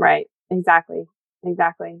 right? Right. Exactly.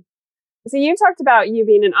 Exactly. So you talked about you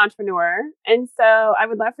being an entrepreneur. And so I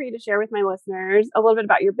would love for you to share with my listeners a little bit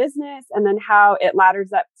about your business and then how it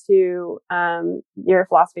ladders up to your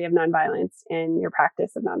philosophy of nonviolence and your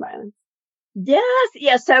practice of nonviolence. Yes.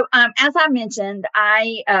 Yeah. So, as I mentioned,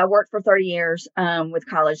 I worked for 30 years with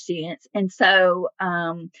college students. And so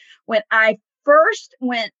when I first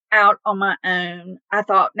went out on my own, I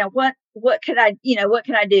thought, now what could I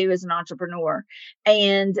do as an entrepreneur?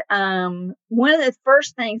 And one of the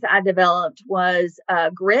first things I developed was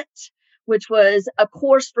Grit, which was a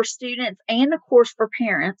course for students and a course for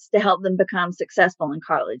parents to help them become successful in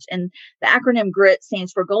college. And the acronym GRIT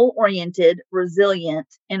stands for goal oriented, resilient,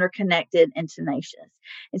 interconnected, and tenacious.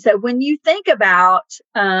 And so when you think about,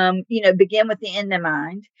 begin with the end in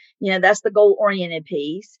mind, that's the goal oriented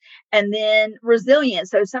piece. And then resilient.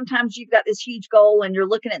 So sometimes you've got this huge goal and you're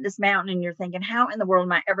looking at this mountain and you're thinking, how in the world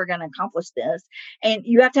am I ever going to accomplish this? And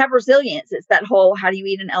you have to have resilience. It's that whole, how do you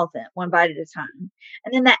eat an elephant one bite at a time?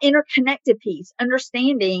 And then that interconnected piece,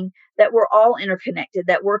 understanding that we're all interconnected,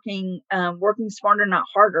 that working smarter, not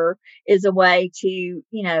harder is a way to,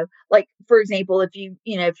 like, for example,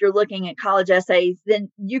 if you're looking at college essays,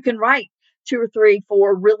 then you can write 2 or 3,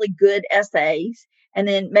 4 really good essays, and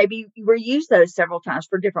then maybe reuse those several times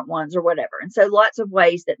for different ones or whatever. And so lots of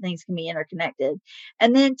ways that things can be interconnected.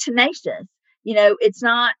 And then tenacious, it's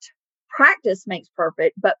not practice makes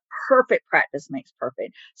perfect, but perfect practice makes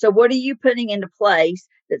perfect. So what are you putting into place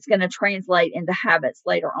that's going to translate into habits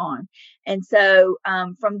later on? And so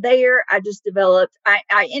from there, I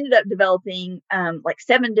ended up developing like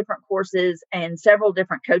 7 different courses and several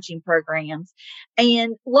different coaching programs.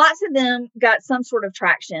 And lots of them got some sort of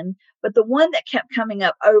traction, but the one that kept coming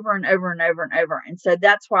up over and over and over and over. And so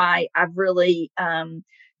that's why I've really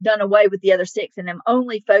done away with the other 6 and am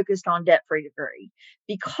only focused on debt-free degree,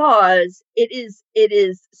 because it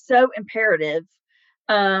is so imperative.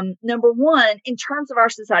 Number one, in terms of our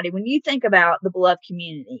society, when you think about the beloved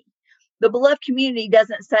community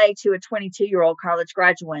doesn't say to a 22-year-old college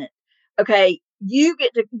graduate, okay, you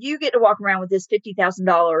get to walk around with this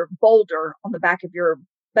 $50,000 boulder on the back of your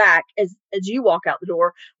back as you walk out the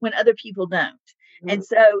door, when other people don't. And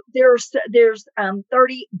so there's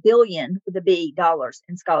 30 billion with a B dollars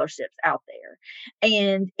in scholarships out there.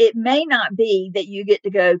 And it may not be that you get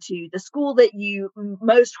to go to the school that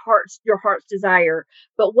your heart's desire,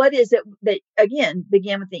 but what is it that, again,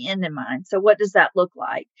 begin with the end in mind. So what does that look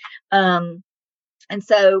like? And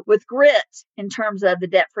so with Grit, in terms of the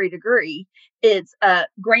debt-free degree, it's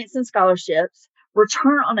grants and scholarships,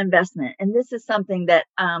 return on investment. And this is something that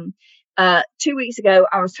 2 weeks ago,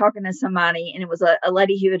 I was talking to somebody, and it was a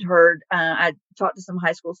lady who had heard, I talked to some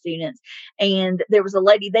high school students, and there was a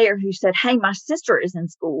lady there who said, hey, my sister is in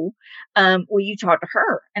school. Will you talk to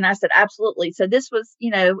her? And I said, absolutely. So this was,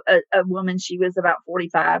 a woman, she was about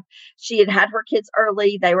 45. She had her kids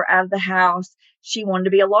early. They were out of the house. She wanted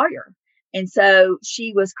to be a lawyer. And so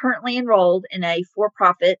she was currently enrolled in a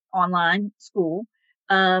for-profit online school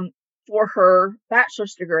for her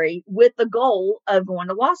bachelor's degree with the goal of going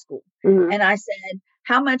to law school. Mm-hmm. And I said,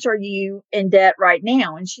 how much are you in debt right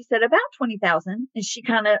now? And she said, about 20,000. And she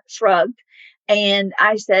kind of shrugged. And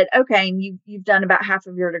I said, okay, and you've done about half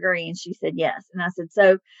of your degree. And she said, yes. And I said,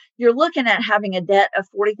 so you're looking at having a debt of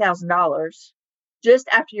 $40,000 just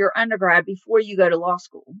after your undergrad before you go to law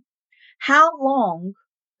school. How long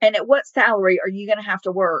and at what salary are you going to have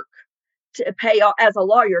to work to pay off as a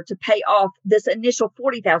lawyer to pay off this initial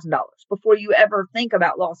 $40,000 before you ever think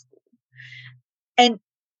about law school? And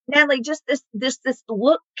Natalie, just this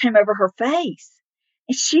look came over her face,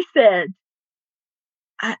 and she said,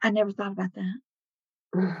 I never thought about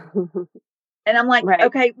that. And I'm like, right.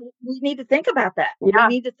 Okay, we need to think about that. Yeah.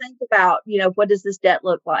 We need to think about, what does this debt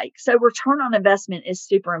look like? So return on investment is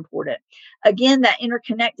super important. Again, that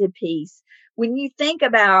interconnected piece. When you think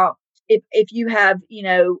about if you have,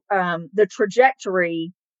 the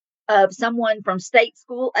trajectory of someone from state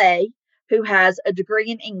school A who has a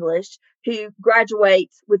degree in English, who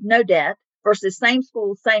graduates with no debt, versus same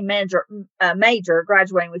school, same major,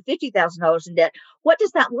 graduating with $50,000 in debt. What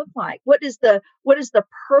does that look like? What is the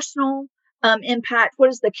personal impact? What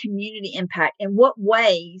is the community impact? In what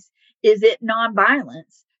ways is it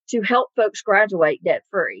nonviolence to help folks graduate debt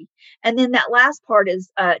free? And then that last part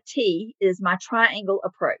is T is my triangle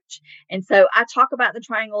approach. And so I talk about the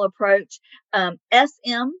triangle approach,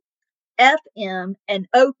 SM, FM, and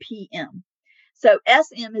OPM. So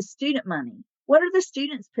SM is student money. What are the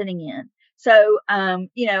students putting in? So, I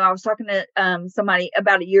was talking to somebody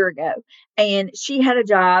about a year ago, and she had a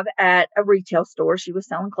job at a retail store. She was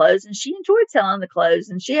selling clothes, and she enjoyed selling the clothes,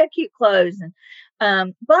 and she had cute clothes.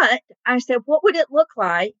 And but I said, what would it look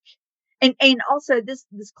like? And also this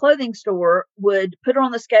clothing store would put her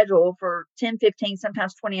on the schedule for 10, 15,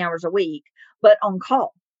 sometimes 20 hours a week, but on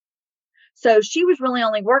call. So she was really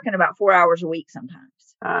only working about 4 hours a week sometimes.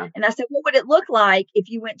 And I said, what would it look like if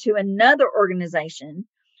you went to another organization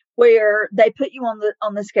where they put you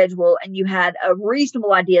on the schedule and you had a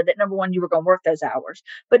reasonable idea that, number one, you were going to work those hours,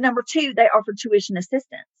 but number two, they offered tuition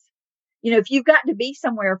assistance. If you've got to be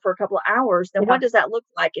somewhere for a couple of hours, then what does that look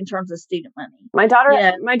like in terms of student money? My daughter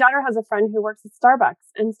has a friend who works at Starbucks,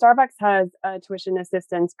 and Starbucks has a tuition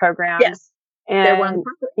assistance program. Yes. And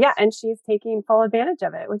and she's taking full advantage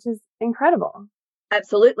of it, which is incredible.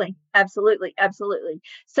 Absolutely. Absolutely. Absolutely.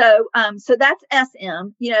 So, so that's SM,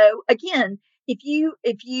 again, if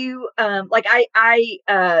you, like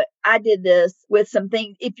I did this with some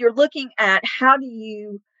things. If you're looking at how do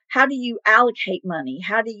you allocate money?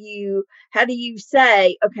 How do you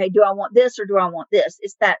say, okay, do I want this or do I want this?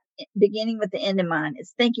 It's that beginning with the end in mind.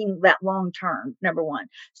 It's thinking that long term, number one.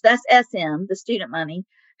 So that's SM, the student money,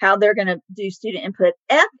 how they're going to do student input.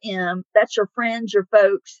 FM, that's your friends, your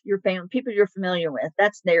folks, your family, people you're familiar with.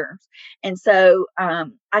 That's theirs. And so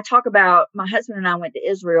I talk about my husband and I went to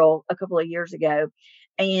Israel a couple of years ago,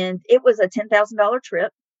 and it was a $10,000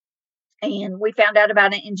 trip. And we found out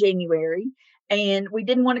about it in January. And we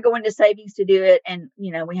didn't want to go into savings to do it. And,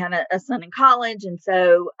 we had a son in college. And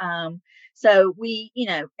so, and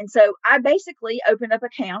so I basically opened up an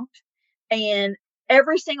account, and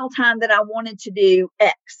every single time that I wanted to do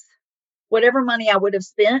X, whatever money I would have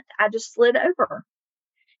spent, I just slid over.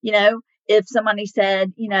 If somebody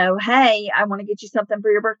said, hey, I want to get you something for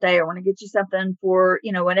your birthday, or I want to get you something for,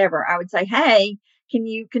 whatever, I would say, hey, can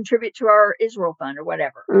you contribute to our Israel fund or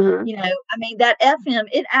whatever? Mm-hmm. That FM,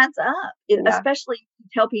 it adds up, especially if you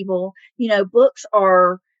tell people,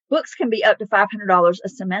 books can be up to $500 a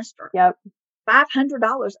semester. Yep.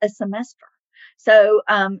 $500 a semester. So,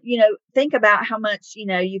 think about how much,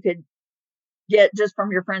 you could get just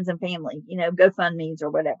from your friends and family, GoFundMe's or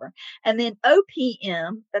whatever. And then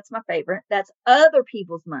OPM, that's my favorite. That's other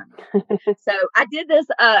people's money. So I did this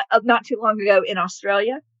not too long ago in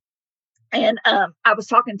Australia. And I was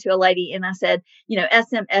talking to a lady, and I said,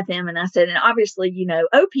 SM, FM. And I said, and obviously,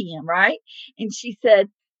 OPM, right? And she said,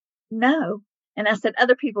 no. And I said,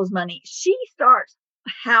 other people's money. She starts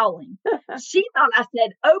howling. She thought I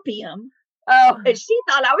said opium. Oh, and she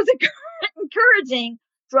thought I was encouraging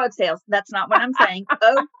drug sales. That's not what I'm saying.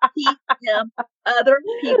 OPM, other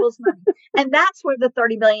people's money. And that's where the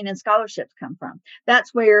 $30 billion in scholarships come from.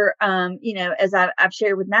 That's where, as I've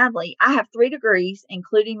shared with Natalie, I have 3 degrees,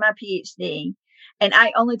 including my PhD, and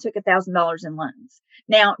I only took $1,000 in loans.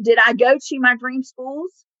 Now, did I go to my dream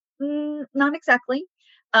schools? Not exactly.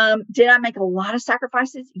 Did I make a lot of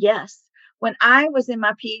sacrifices? Yes. When I was in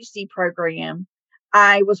my PhD program,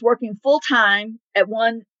 I was working full time at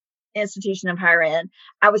one institution of higher ed.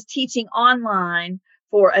 I was teaching online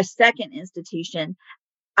for a second institution.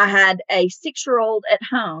 I had a 6-year-old at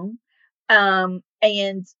home,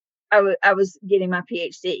 and I was getting my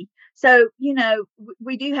PhD. So,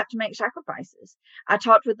 we do have to make sacrifices. I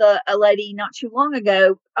talked with a lady not too long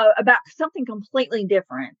ago about something completely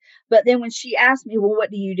different. But then when she asked me, well, what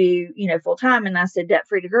do you do, full time? And I said,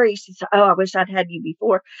 debt-free degree. She said, oh, I wish I'd had you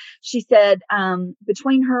before. She said,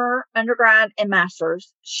 between her undergrad and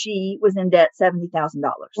master's, she was in debt $70,000.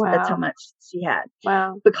 Wow. That's how much she had.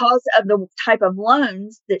 Wow. Because of the type of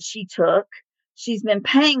loans that she took, she's been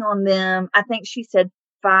paying on them, I think she said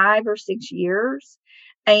 5 or 6 years.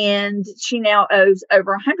 And she now owes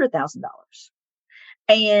over $100,000.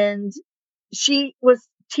 And she was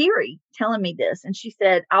teary telling me this. And she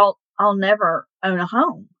said, I'll never own a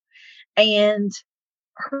home. And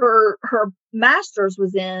her master's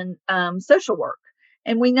was in social work.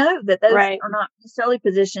 And we know that those are not necessarily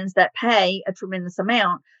positions that pay a tremendous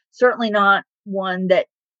amount. Certainly not one that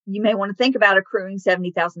you may want to think about accruing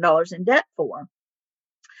 $70,000 in debt for.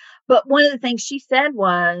 But one of the things she said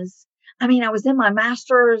was, I mean, I was in my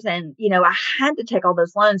master's and, I had to take all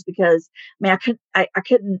those loans because I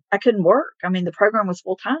couldn't work. I mean, the program was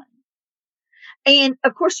full time. And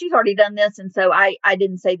of course she's already done this. And so I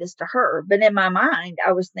didn't say this to her, but in my mind,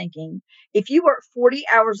 I was thinking, if you work 40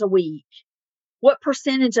 hours a week, what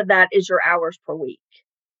percentage of that is your hours per week?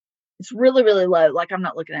 It's really, really low. Like I'm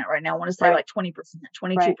not looking at it right now. I want to say Right. like 20%,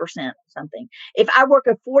 22% Right. or something. If I work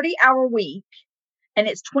a 40-hour week and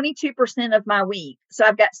it's 22% of my week, so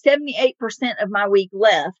I've got 78% of my week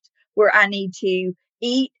left where I need to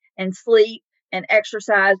eat and sleep and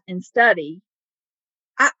exercise and study.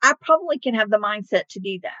 I probably can have the mindset to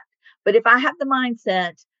do that. But if I have the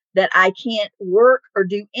mindset that I can't work or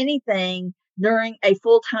do anything during a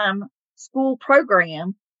full-time school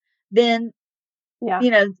program, then, Yeah.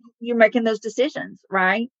 you're making those decisions,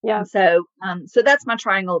 right? Yeah. And so that's my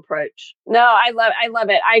triangle approach. No, I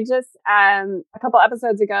love it. I just, a couple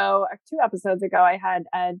episodes ago, 2 episodes ago, I had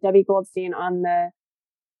Debbie Goldstein on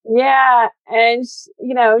yeah. And,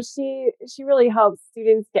 she really helps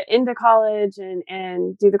students get into college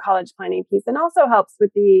and do the college planning piece, and also helps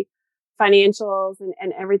with the financials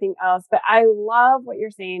and everything else. But I love what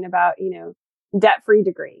you're saying about, debt-free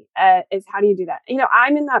degree, is how do you do that?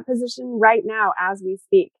 I'm in that position right now as we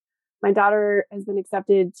speak. My daughter has been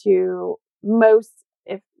accepted to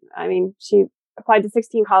she applied to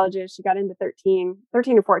 16 colleges. She got into 13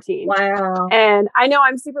 or 14. Wow. And I know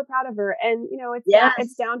I'm super proud of her. And, Yes.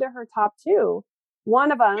 it's down to her top two.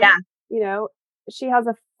 One of them, Yeah. she has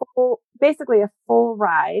basically a full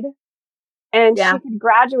ride, and Yeah. she could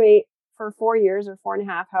graduate for 4 years or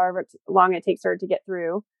 4.5, however long it takes her to get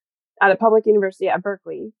through, at a public university at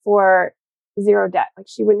Berkeley for zero debt. Like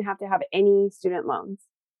she wouldn't have to have any student loans.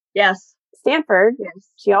 Yes. Stanford,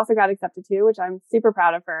 Yes. she also got accepted to, which I'm super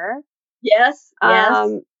proud of her. Yes.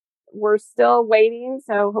 Yes. We're still waiting.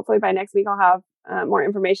 So hopefully by next week, I'll have more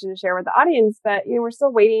information to share with the audience, but we're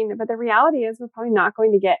still waiting. But the reality is we're probably not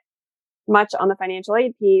going to get much on the financial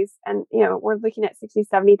aid piece. And, we're looking at $60,000,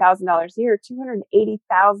 $70,000 a year,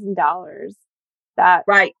 $280,000. That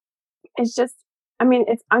right. It's just,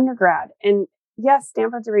 it's undergrad. And yes,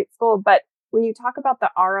 Stanford's a great school, but when you talk about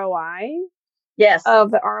the ROI, yes,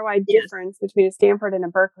 of the ROI yes. difference between a Stanford and a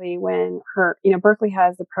Berkeley, when Berkeley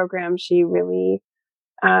has the program she really,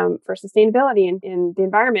 for sustainability in the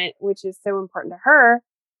environment, which is so important to her,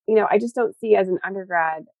 I just don't see as an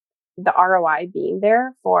undergrad, the ROI being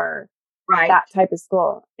there for right. that type of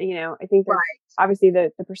school. I think there's obviously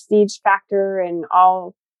the prestige factor and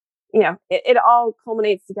all, it all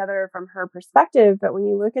culminates together from her perspective. But when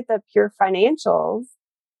you look at the pure financials,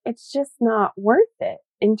 it's just not worth it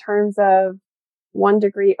in terms of one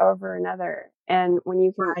degree over another. And when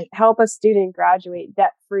you can help a student graduate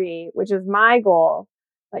debt free, which is my goal,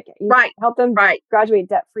 like you help them graduate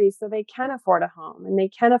debt free so they can afford a home and they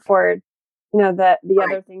can afford, the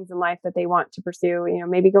other things in life that they want to pursue,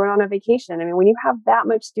 maybe going on a vacation. When you have that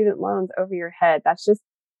much student loans over your head, that's just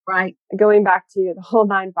going back to the whole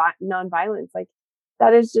nonviolence. Like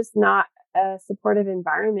that is just not a supportive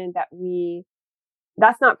environment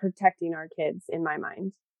that's not protecting our kids in my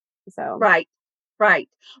mind. So, Right.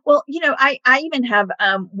 Well, I even have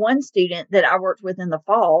one student that I worked with in the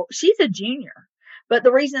fall. She's a junior, but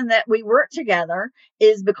the reason that we worked together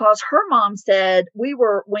is because her mom said we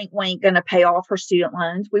were wink, going to pay off her student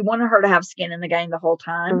loans. We wanted her to have skin in the game the whole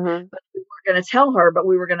time, but we weren't going to tell her, but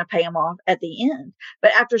we were going to pay them off at the end.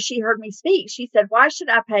 But after she heard me speak, she said, why should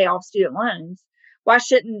I pay off student loans? Why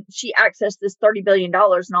shouldn't she access this $30 billion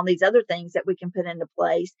and all these other things that we can put into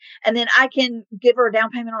place? And then I can give her a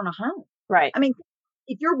down payment on a home. Right.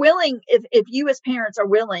 If you're willing, if you as parents are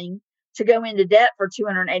willing to go into debt for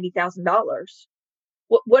 $280,000,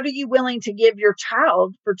 what are you willing to give your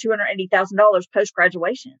child for $280,000 post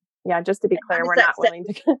graduation? Yeah, just to be clear, we're not willing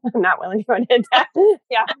to. I'm not willing to go into debt.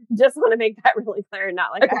 Yeah, just want to make that really clear.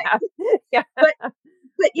 Not like I have. Yeah, but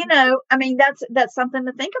that's something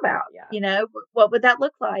to think about. Yeah. What would that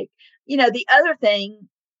look like? The other thing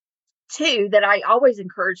too that I always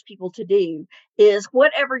encourage people to do is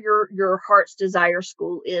whatever your heart's desire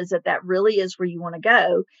school is, that really is where you want to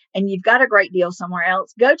go, and you've got a great deal somewhere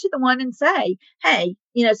else, go to the one and say, hey,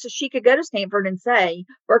 so she could go to Stanford and say,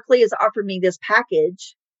 Berkeley has offered me this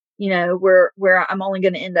package, where I'm only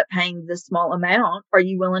going to end up paying this small amount. Are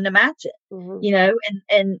you willing to match it?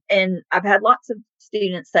 Mm-hmm. And I've had lots of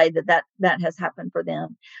students say that has happened for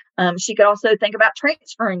them. She could also think about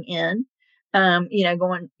transferring in,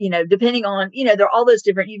 going, depending on, there are all those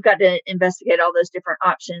different, you've got to investigate all those different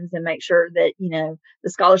options and make sure that, the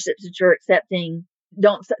scholarships that you're accepting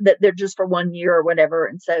that they're just for 1 year or whatever.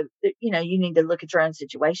 And so, you need to look at your own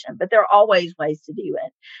situation, but there are always ways to do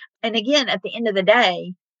it. And again, at the end of the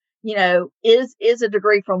day, is a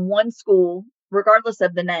degree from one school, regardless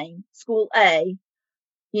of the name, school A,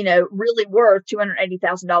 really worth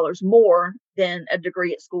 $280,000 more than a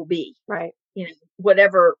degree at school B. Right.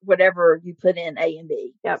 Whatever you put in A and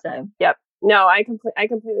B. Yep. So. Yep. No, I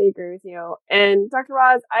completely agree with you. And Dr.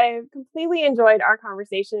 Roz, I've completely enjoyed our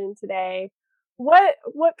conversation today. What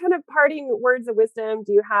kind of parting words of wisdom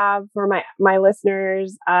do you have for my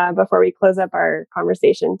listeners before we close up our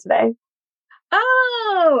conversation today?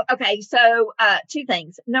 Oh, okay. So, two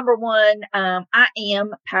things. Number one, I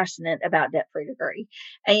am passionate about debt-free degree.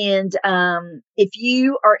 And, if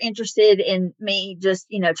you are interested in me just,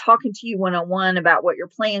 talking to you one-on-one about what your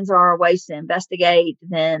plans are, ways to investigate,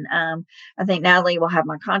 then, I think Natalie will have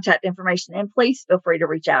my contact information, and please feel free to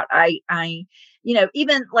reach out.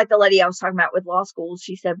 Even like the lady I was talking about with law school,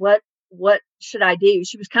 she said, what should I do?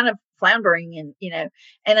 She was kind of floundering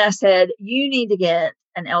and I said, you need to get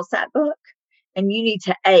an LSAT book. And you need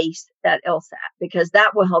to ace that LSAT because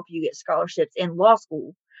that will help you get scholarships in law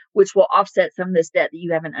school, which will offset some of this debt that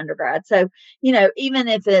you have in undergrad. So, even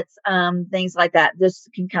if it's things like that, this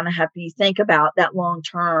can kind of help you think about that long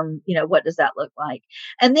term, what does that look like?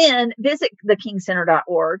 And then visit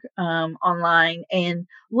thekingcenter.org online and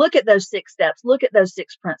look at those 6 steps, look at those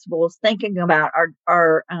 6 principles, thinking about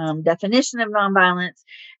our definition of nonviolence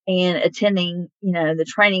and attending, the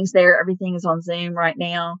trainings there. Everything is on Zoom right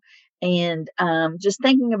now. And just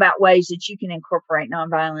thinking about ways that you can incorporate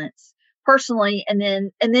nonviolence personally and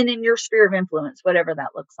then in your sphere of influence, whatever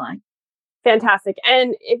that looks like. Fantastic.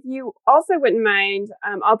 And if you also wouldn't mind,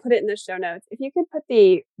 I'll put it in the show notes. If you could put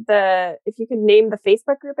if you could name the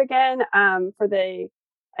Facebook group again I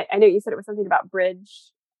know you said it was something about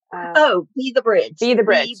bridge. Be the bridge. Be the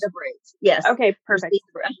bridge. Be the bridge. Yes. Okay, perfect.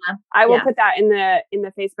 I will put that in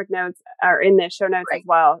the Facebook notes or in the show notes as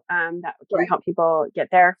well. That can help people get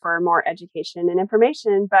there for more education and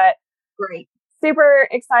information. But great. Super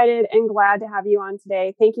excited and glad to have you on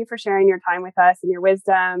today. Thank you for sharing your time with us and your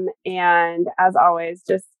wisdom. And as always,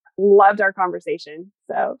 just loved our conversation.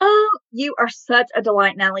 So, you are such a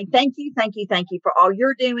delight, Natalie. Thank you for all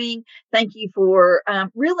you're doing. Thank you for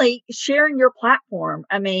really sharing your platform.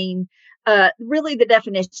 I mean, really the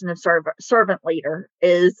definition of servant leader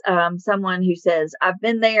is someone who says, I've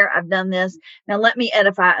been there, I've done this. Now let me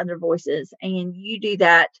edify other voices. And you do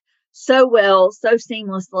that so well, so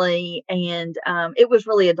seamlessly. And it was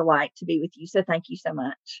really a delight to be with you. So thank you so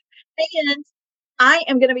much. And I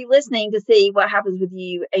am going to be listening to see what happens with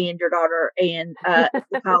you and your daughter and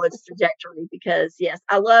the college trajectory, because yes,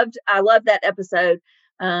 I loved that episode.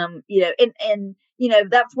 And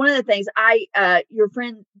that's one of the things your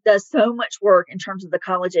friend does so much work in terms of the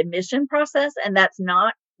college admission process. And that's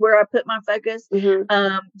not where I put my focus.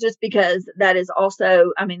 Mm-hmm. Just because that is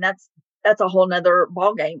also, that's a whole nother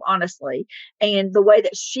ballgame, honestly. And the way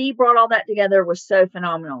that she brought all that together was so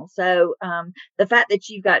phenomenal. So the fact that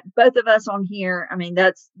you've got both of us on here,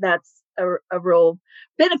 that's a real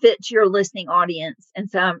benefit to your listening audience.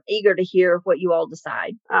 And so I'm eager to hear what you all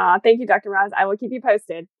decide. Thank you, Dr. Roz. I will keep you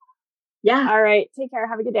posted. Yeah. All right. Take care.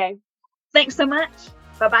 Have a good day. Thanks so much.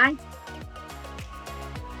 Bye-bye.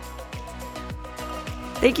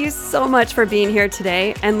 Thank you so much for being here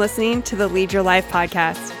today and listening to the Lead Your Life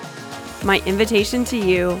podcast. My invitation to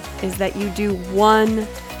you is that you do one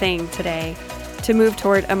thing today to move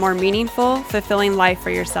toward a more meaningful, fulfilling life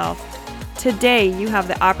for yourself. Today, you have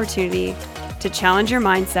the opportunity to challenge your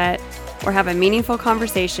mindset or have a meaningful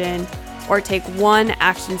conversation or take one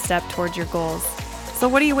action step towards your goals. So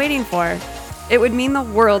what are you waiting for? It would mean the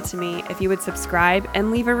world to me if you would subscribe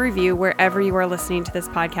and leave a review wherever you are listening to this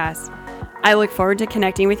podcast. I look forward to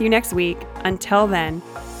connecting with you next week. Until then,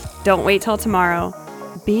 don't wait till tomorrow.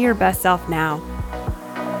 Be your best self now.